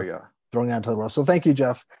another thing. There we go. Throwing out into the world. So thank you,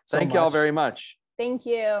 Jeff. Thank y'all very much. Thank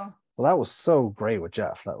you. Well, that was so great with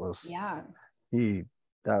Jeff. That was,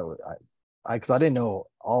 because I didn't know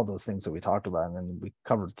all those things that we talked about, and then we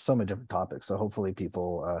covered so many different topics. So hopefully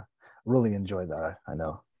people really enjoyed that. I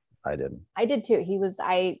know I did. I did too.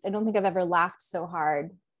 I don't think I've ever laughed so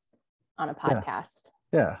hard on a podcast.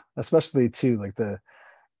 Yeah. Especially too, like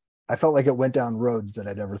I felt like it went down roads that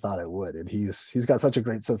I never thought it would. And he's got such a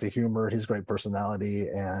great sense of humor. He's a great personality.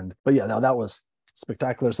 But that was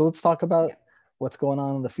spectacular. So let's talk about what's going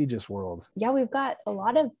on in the Fegis world. Yeah, we've got a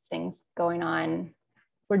lot of things going on.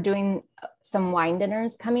 We're doing some wine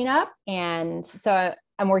dinners coming up. And so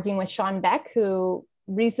I'm working with Sean Beck, who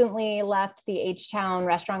recently left the H-Town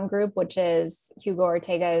restaurant group, which is Hugo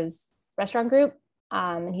Ortega's restaurant group.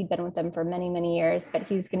 And he'd been with them for many, many years, but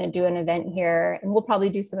he's going to do an event here, and we'll probably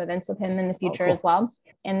do some events with him in the future as well.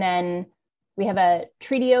 And then we have a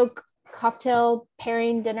Treaty Oak cocktail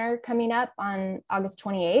pairing dinner coming up on August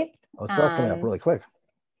 28th. Oh, so that's coming up really quick.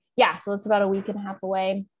 Yeah. So it's about a week and a half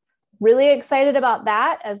away. Really excited about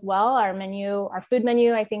that as well. Our food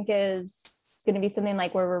menu, I think, is going to be something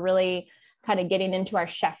like where we're really kind of getting into our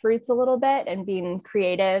chef roots a little bit and being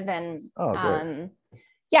creative and,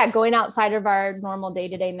 going outside of our normal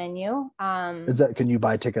day-to-day menu. Can you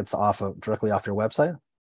buy tickets directly off your website?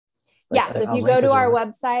 So if you go to our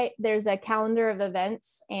website, there's a calendar of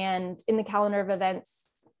events, and in the calendar of events,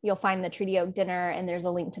 you'll find the Treaty Oak dinner, and there's a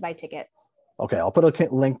link to buy tickets. Okay, I'll put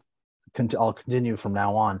a link. I'll continue from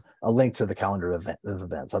now on, a link to the calendar of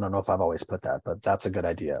events. I don't know if I've always put that, but that's a good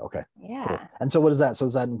idea. Okay. Yeah. Cool. And so what is that? So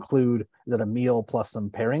does that include, is it a meal plus some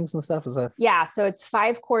pairings and stuff? Is that? Yeah. So it's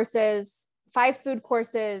 5 courses, 5 food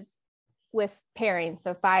courses, with pairings.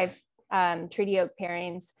 So 5 treaty oak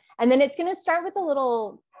pairings. And then it's going to start with a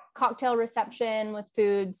little cocktail reception with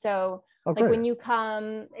food. So like when you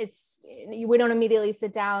come, we don't immediately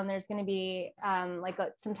sit down. There's going to be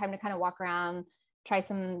some time to kind of walk around, try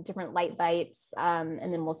some different light bites. And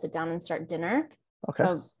then we'll sit down and start dinner. Okay.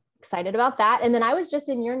 So excited about that. And then I was just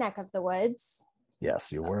in your neck of the woods.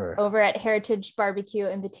 Yes, you were. Over at Heritage Barbecue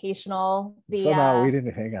Invitational. Somehow we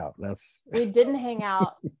didn't hang out. We didn't hang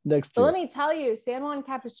out. Next year. But let me tell you, San Juan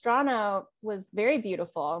Capistrano was very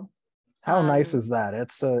beautiful. How nice is that?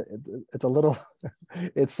 It's a little,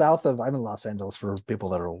 it's south of, I'm in Los Angeles for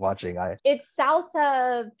people that are watching. It's south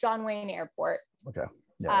of John Wayne Airport. Okay.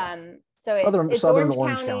 Yeah. So it's southern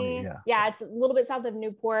Orange County. Yeah. It's a little bit south of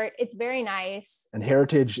Newport. It's very nice. And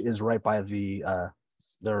Heritage is right by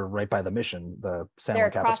they're right by the Mission, the San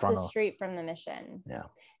Juan Capistrano. Across the street from the Mission. Yeah.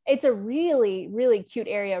 It's a really, really cute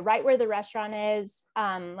area right where the restaurant is.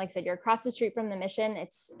 Like I said, you're across the street from the Mission.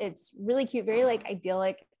 It's really cute, very like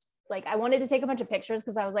idyllic. Like I wanted to take a bunch of pictures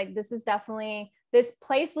because I was like, this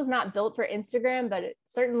place was not built for Instagram, but it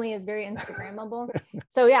certainly is very Instagrammable.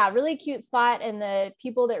 So yeah, really cute spot. And the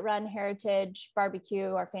people that run Heritage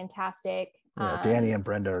Barbecue are fantastic. Yeah, Danny and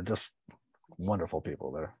Brenda are just wonderful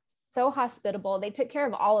people there. So hospitable. They took care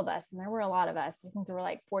of all of us. And there were a lot of us. I think there were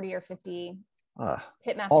like 40 or 50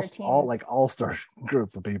 Pitmaster teams. All-star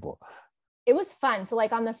group of people. It was fun. So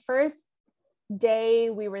like on the first day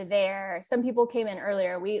we were there, some people came in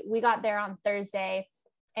earlier. We got there on Thursday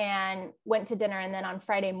and went to dinner. And then on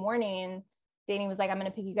Friday morning, Danny was like, I'm going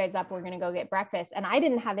to pick you guys up. We're going to go get breakfast. And I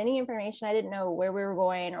didn't have any information. I didn't know where we were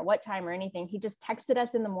going or what time or anything. He just texted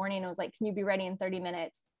us in the morning and was like, can you be ready in 30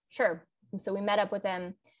 minutes? Sure. And so we met up with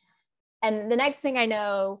him. And the next thing I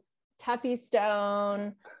know, Tuffy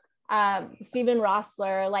Stone, Stephen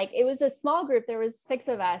Rossler, like it was a small group. There was 6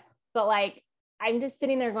 of us, but like, I'm just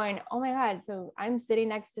sitting there going, oh my God. So I'm sitting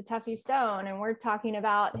next to Tuffy Stone and we're talking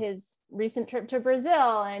about his recent trip to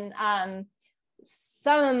Brazil. And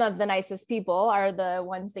some of the nicest people are the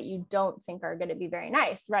ones that you don't think are going to be very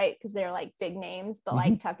nice, right? Because they're like big names, but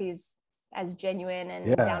like Tuffy's as genuine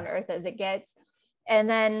and down to earth as it gets. And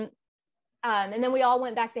then we all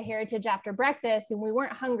went back to Heritage after breakfast and we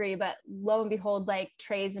weren't hungry, but lo and behold, like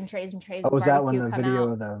trays and trays and trays. Oh, was that when the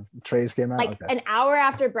video of the trays came out? Like an hour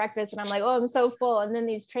after breakfast. And I'm like, oh, I'm so full. And then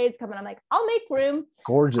these trays come and I'm like, I'll make room.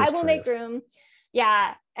 Gorgeous. I will make room.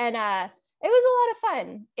 Yeah. And it was a lot of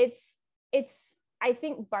fun. I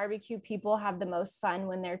think barbecue people have the most fun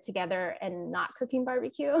when they're together and not cooking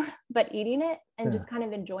barbecue, but eating it and just kind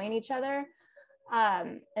of enjoying each other.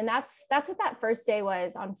 And that's what that first day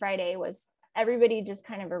was on Friday, was everybody just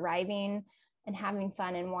kind of arriving and having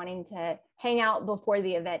fun and wanting to hang out before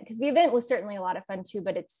the event. Because the event was certainly a lot of fun too,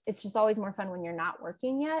 but it's just always more fun when you're not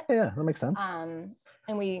working yet. Yeah, that makes sense. And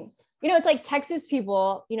we, it's like Texas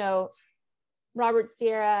people, Robert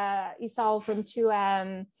Sierra, Isal from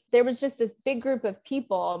 2M, there was just this big group of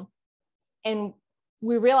people. And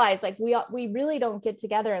we realized like, we really don't get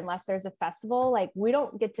together unless there's a festival. Like we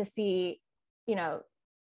don't get to see,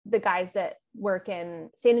 the guys that work in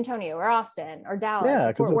San Antonio or Austin or Dallas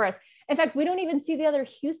or Fort Worth. In fact, we don't even see the other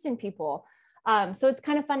Houston people. So it's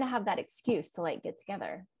kind of fun to have that excuse to like get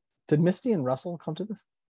together. Did Misty and Russell come to this?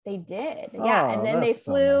 They did. Yeah. And then they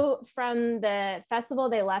flew from the festival.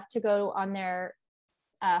 They left to go on their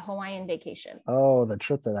Hawaiian vacation. Oh, the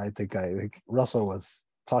trip that I think Russell was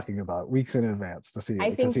talking about weeks in advance to see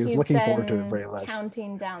it, because he was looking forward to it very much.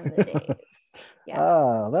 Counting down the days.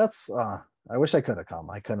 Yeah. That's I wish I could have come.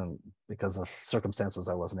 I couldn't because of circumstances.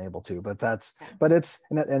 I wasn't able to. But it's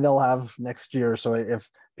and they'll have next year. So if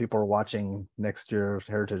people are watching next year's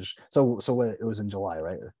Heritage, so it was in July,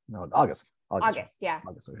 right? No, August. Yeah.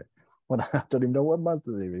 August. Okay. Well, I don't even know what month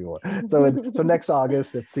it is anymore. So next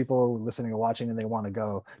August, if people listening or watching and they want to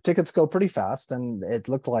go, tickets go pretty fast, and it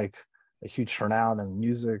looked like a huge turnout and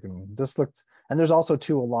music, and just looked. And there's also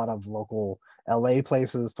a lot of local LA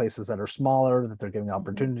places that are smaller that they're giving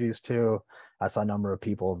opportunities to. I saw a number of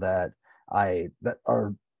people they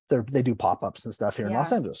do pop-ups and stuff here in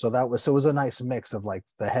Los Angeles. So it was a nice mix of like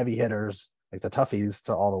the heavy hitters, like the toughies,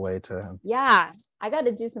 to all the way to. Yeah, I got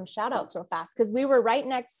to do some shout outs real fast because we were right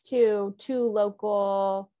next to 2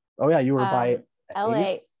 local. Oh yeah, you were by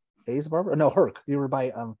LA. A's Barber? No, Herc. You were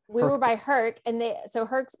by we were by Herc, and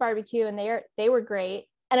Herc's barbecue, and they were great.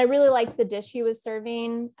 And I really liked the dish he was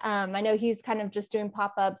serving. I know he's kind of just doing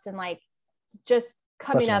pop-ups and like just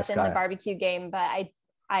coming up in the barbecue game, but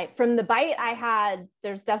I from the bite I had,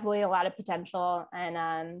 there's definitely a lot of potential, and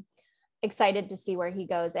I'm excited to see where he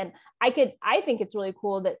goes. And I think it's really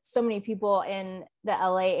cool that so many people in the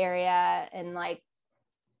LA area and like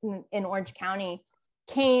in Orange County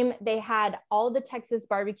came, they had all the Texas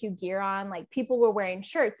barbecue gear on, like people were wearing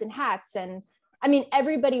shirts and hats, and I mean,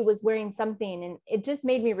 everybody was wearing something, and it just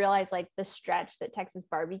made me realize like the stretch that Texas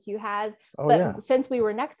barbecue has. But since we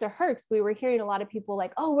were next to Herx, we were hearing a lot of people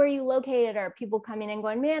like, oh, where are you located? Or people coming in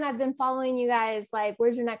going, man, I've been following you guys. Like,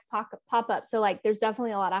 where's your next pop-up? So like, there's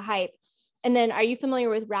definitely a lot of hype. And then are you familiar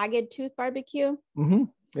with Ragged Tooth Barbecue? Mm-hmm.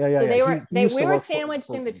 Yeah. So we were sandwiched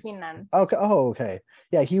in between them. Okay. Oh, okay.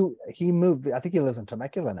 Yeah. He moved. I think he lives in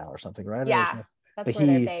Temecula now or something, right? Yeah. That's where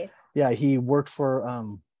they're based. Yeah. He worked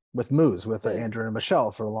for, with Moose, with Andrew and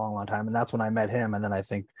Michelle for a long time. And that's when I met him. And then I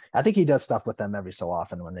think he does stuff with them every so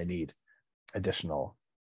often when they need additional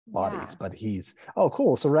bodies, but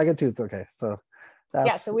cool. So Ragged Tooth. Okay. So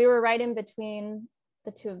so we were right in between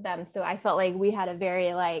the two of them. So I felt like we had a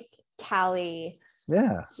very like Cali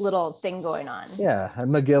little thing going on. Yeah. And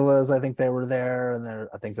McGilla's, I think they were there, and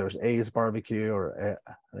I think there's A's Barbecue, or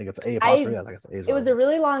I think it's A apostrophe. I think it's A's. It was a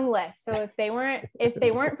really long list. So if they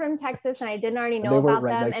weren't from Texas and I didn't already know about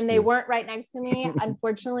them and they weren't right next to me,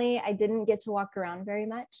 unfortunately, I didn't get to walk around very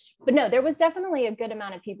much. But no, there was definitely a good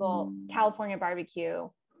amount of people, California barbecue.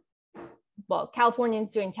 Well, Californians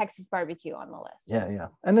doing Texas barbecue on the list. Yeah.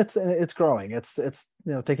 And it's growing. It's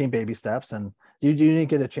taking baby steps. And you didn't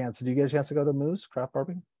get a chance. Did you get a chance to go to Moose Craft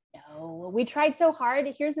Barbecue? No, we tried so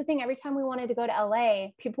hard. Here's the thing. Every time we wanted to go to LA,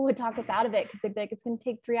 people would talk us out of it because they'd be like, it's going to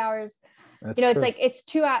take 3 hours. That's true. It's like, it's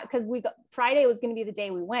 2 hours, because Friday was going to be the day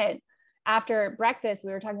we went. After breakfast,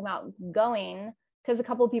 we were talking about going because a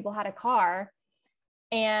couple of people had a car,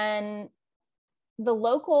 and the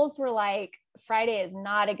locals were like, Friday is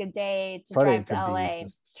not a good day to drive to LA.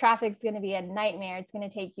 Traffic's going to be a nightmare. It's going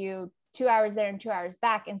to take you 2 hours there and 2 hours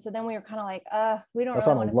back. And so then we were kind of like, we don't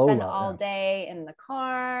really want to spend all day in the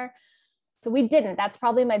car. So we didn't. That's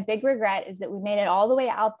probably my big regret, is that we made it all the way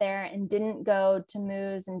out there and didn't go to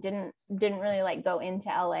Moose and didn't really like go into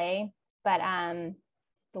LA. But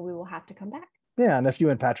we will have to come back. Yeah. And if you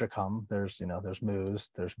and Patrick come, there's Moose,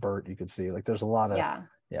 there's Bert, you could see, like, there's a lot of,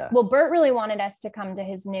 yeah. Well, Bert really wanted us to come to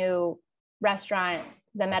his new restaurant,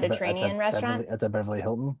 the Mediterranean restaurant at the Beverly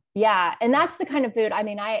Hilton. Yeah. And that's the kind of food, I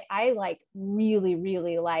mean, I like really,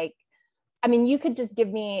 really like, I mean, you could just give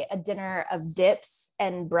me a dinner of dips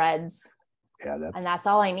and breads. Yeah. And that's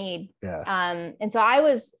all I need. Yeah. And so I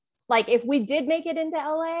was like, if we did make it into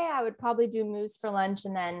LA, I would probably do Moose for lunch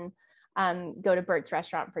and then go to Bert's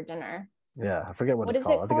restaurant for dinner. Yeah. I forget what it's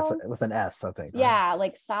called. I think it's with an S, I think. Yeah. Right?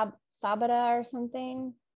 Like Sabata or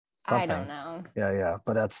something. I don't know. Yeah.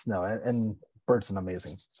 But that's and Bert's an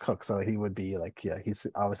amazing cook. So he would be like, he's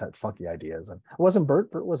always had funky ideas. And wasn't Bert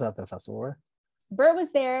was at the festival, right? Bert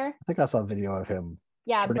was there. I think I saw a video of him.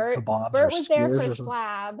 Yeah, Bert was there for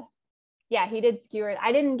Slab. Yeah, he did skewers.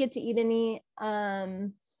 I didn't get to eat any,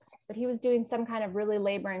 but he was doing some kind of really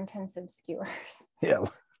labor-intensive skewers. Yeah.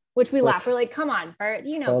 Which we laugh. We're like, come on, Bert,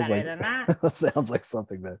 you know better than that. That sounds like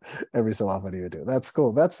something that every so often you would do. That's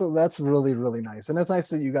cool. That's really, really nice. And it's nice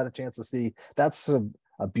that you got a chance to see. That's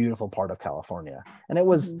a beautiful part of California. And it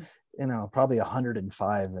was, probably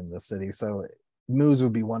 105 in the city. So Moose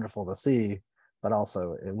would be wonderful to see, but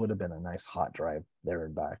also it would have been a nice hot drive there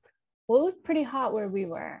and back. Well, it was pretty hot where we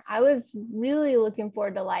were. I was really looking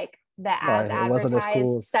forward to like the advertised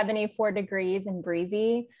cool 74 degrees and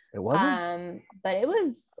breezy. It wasn't, but it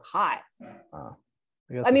was hot.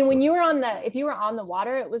 I mean, when you were if you were on the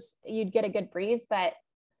water, you'd get a good breeze, but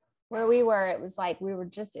where we were, it was like we were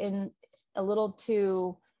just in a little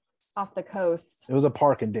too off the coast. It was a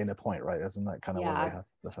park in Dana Point, right? Isn't that kind of where they have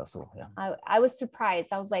the festival? Yeah. I was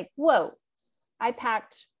surprised. I was like, whoa, I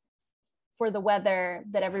packed for the weather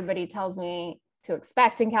that everybody tells me to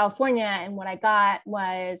expect in California. And what I got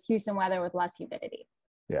was Houston weather with less humidity.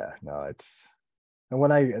 Yeah, no, and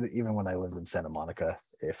when I lived in Santa Monica,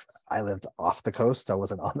 if I lived off the coast, I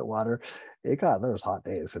wasn't on the water. There was hot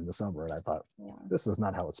days in the summer, and I thought, this is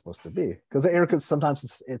not how it's supposed to be, because the air could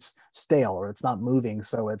sometimes it's stale or it's not moving,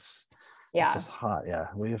 so it's just hot. Yeah,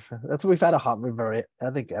 we've had a hot, I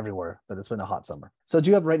think everywhere, but it's been a hot summer. So do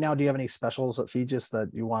you have any specials at Fijis that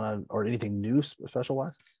you want to, or anything new special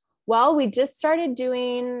wise? Well, we just started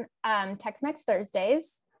doing Tex-Mex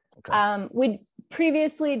Thursdays. Okay. We'd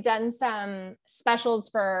previously done some specials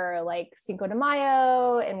for like Cinco de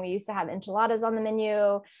Mayo, and we used to have enchiladas on the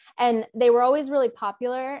menu, and they were always really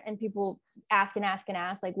popular, and people ask,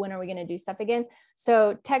 like, when are we going to do stuff again?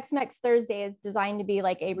 So Tex-Mex Thursday is designed to be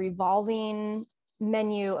like a revolving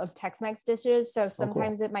menu of Tex-Mex dishes. So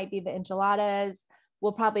sometimes it might be the enchiladas.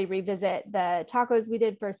 We'll probably revisit the tacos we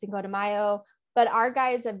did for Cinco de Mayo. But our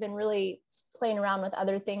guys have been really playing around with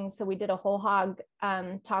other things. So we did a whole hog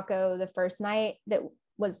taco the first night that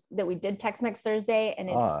we did Tex-Mex Thursday, and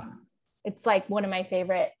It's like one of my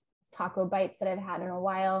favorite taco bites that I've had in a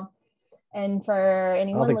while. And for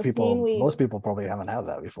anyone listening, most people probably haven't had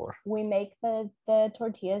that before. We make the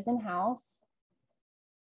tortillas in-house.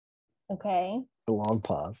 Okay. A long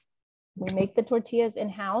pause. We make the tortillas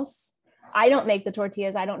in-house. I don't make the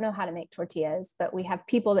tortillas. I don't know how to make tortillas, but we have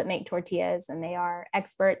people that make tortillas and they are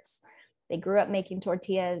experts. They grew up making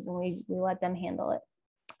tortillas and we let them handle it.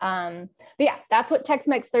 But yeah, that's what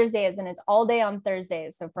Tex-Mex Thursday is. And it's all day on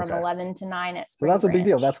Thursdays. So from 11 to 9 at Spring So that's Branch. A big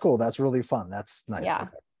deal. That's cool. That's really fun. That's nice. Yeah.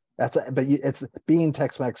 Okay. But it's being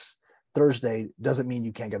Tex-Mex Thursday doesn't mean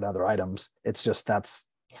you can't get other items. It's just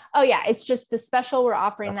Oh yeah. It's just the special we're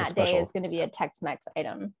offering that day is going to be a Tex-Mex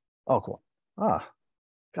item. Oh, cool.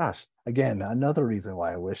 Gosh, again, another reason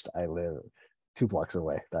why I wished I lived 2 blocks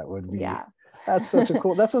away. That would be, that's such a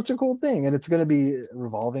cool thing. And it's going to be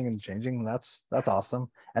revolving and changing. That's awesome.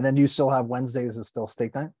 And then you still have Wednesdays is still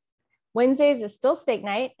steak night? Wednesdays is still steak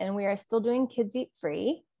night and we are still doing kids eat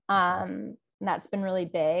free. That's been really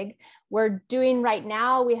big. We're doing right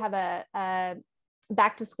now, we have a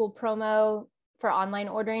back to school promo for online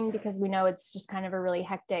ordering because we know it's just kind of a really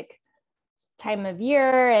hectic time of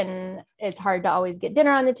year and it's hard to always get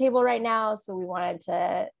dinner on the table right now. So we wanted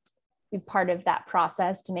to be part of that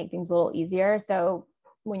process to make things a little easier. So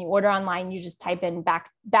when you order online, you just type in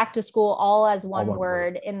back to school, all as one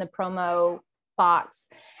word in the promo box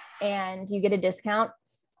and you get a discount.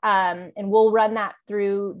 And we'll run that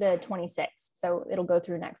through the 26th. So it'll go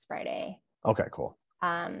through next Friday. Okay, cool.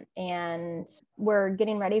 And we're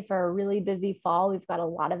getting ready for a really busy fall. We've got a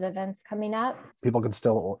lot of events coming up. People can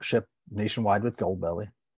still ship nationwide with Goldbelly.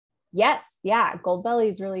 Yes. Yeah. Goldbelly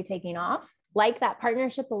is really taking off. Like that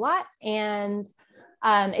partnership a lot. And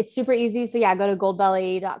it's super easy. So yeah, go to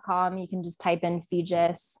goldbelly.com. You can just type in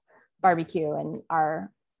Fegis barbecue and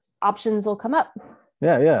our options will come up.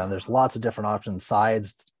 Yeah. And there's lots of different options,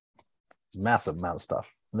 sides, massive amount of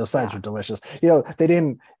stuff. And those sides are delicious.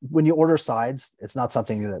 When you order sides, it's not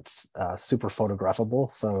something that's super photographable.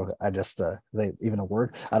 So I just, even a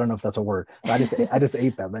word, I don't know if that's a word, but I just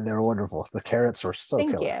ate them and they're wonderful. The carrots are so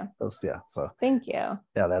killer. Thank you.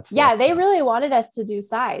 Yeah, that's they really wanted us to do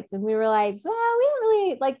sides. And we were like, well, we don't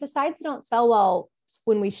really, like the sides don't sell well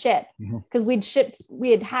when we ship because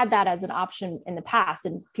we had that as an option in the past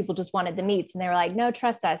and people just wanted the meats and they were like, no,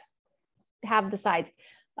 trust us, have the sides.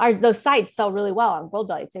 Those sides sell really well on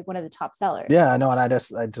Goldbelly. It's like one of the top sellers. Yeah, I know. And I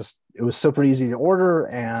just it was super easy to order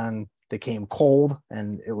and they came cold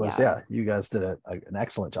and it was, you guys did an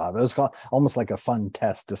excellent job. It was almost like a fun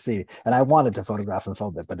test to see. And I wanted to photograph and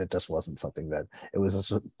film it, but it just wasn't something that it was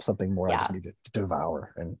just something more I just needed to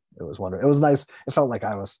devour. And it was wonderful. It was nice. It felt like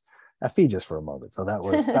I was at Fegis for a moment. So that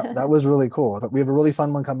was, that was really cool. But we have a really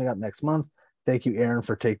fun one coming up next month. Thank you, Aaron,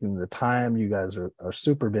 for taking the time. You guys are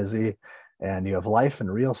super busy. And you have life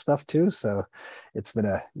and real stuff too. So it's been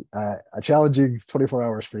a challenging 24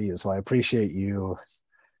 hours for you. So I appreciate you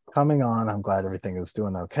coming on. I'm glad everything is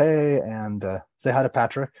doing okay. And say hi to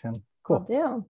Patrick. And cool. Will do.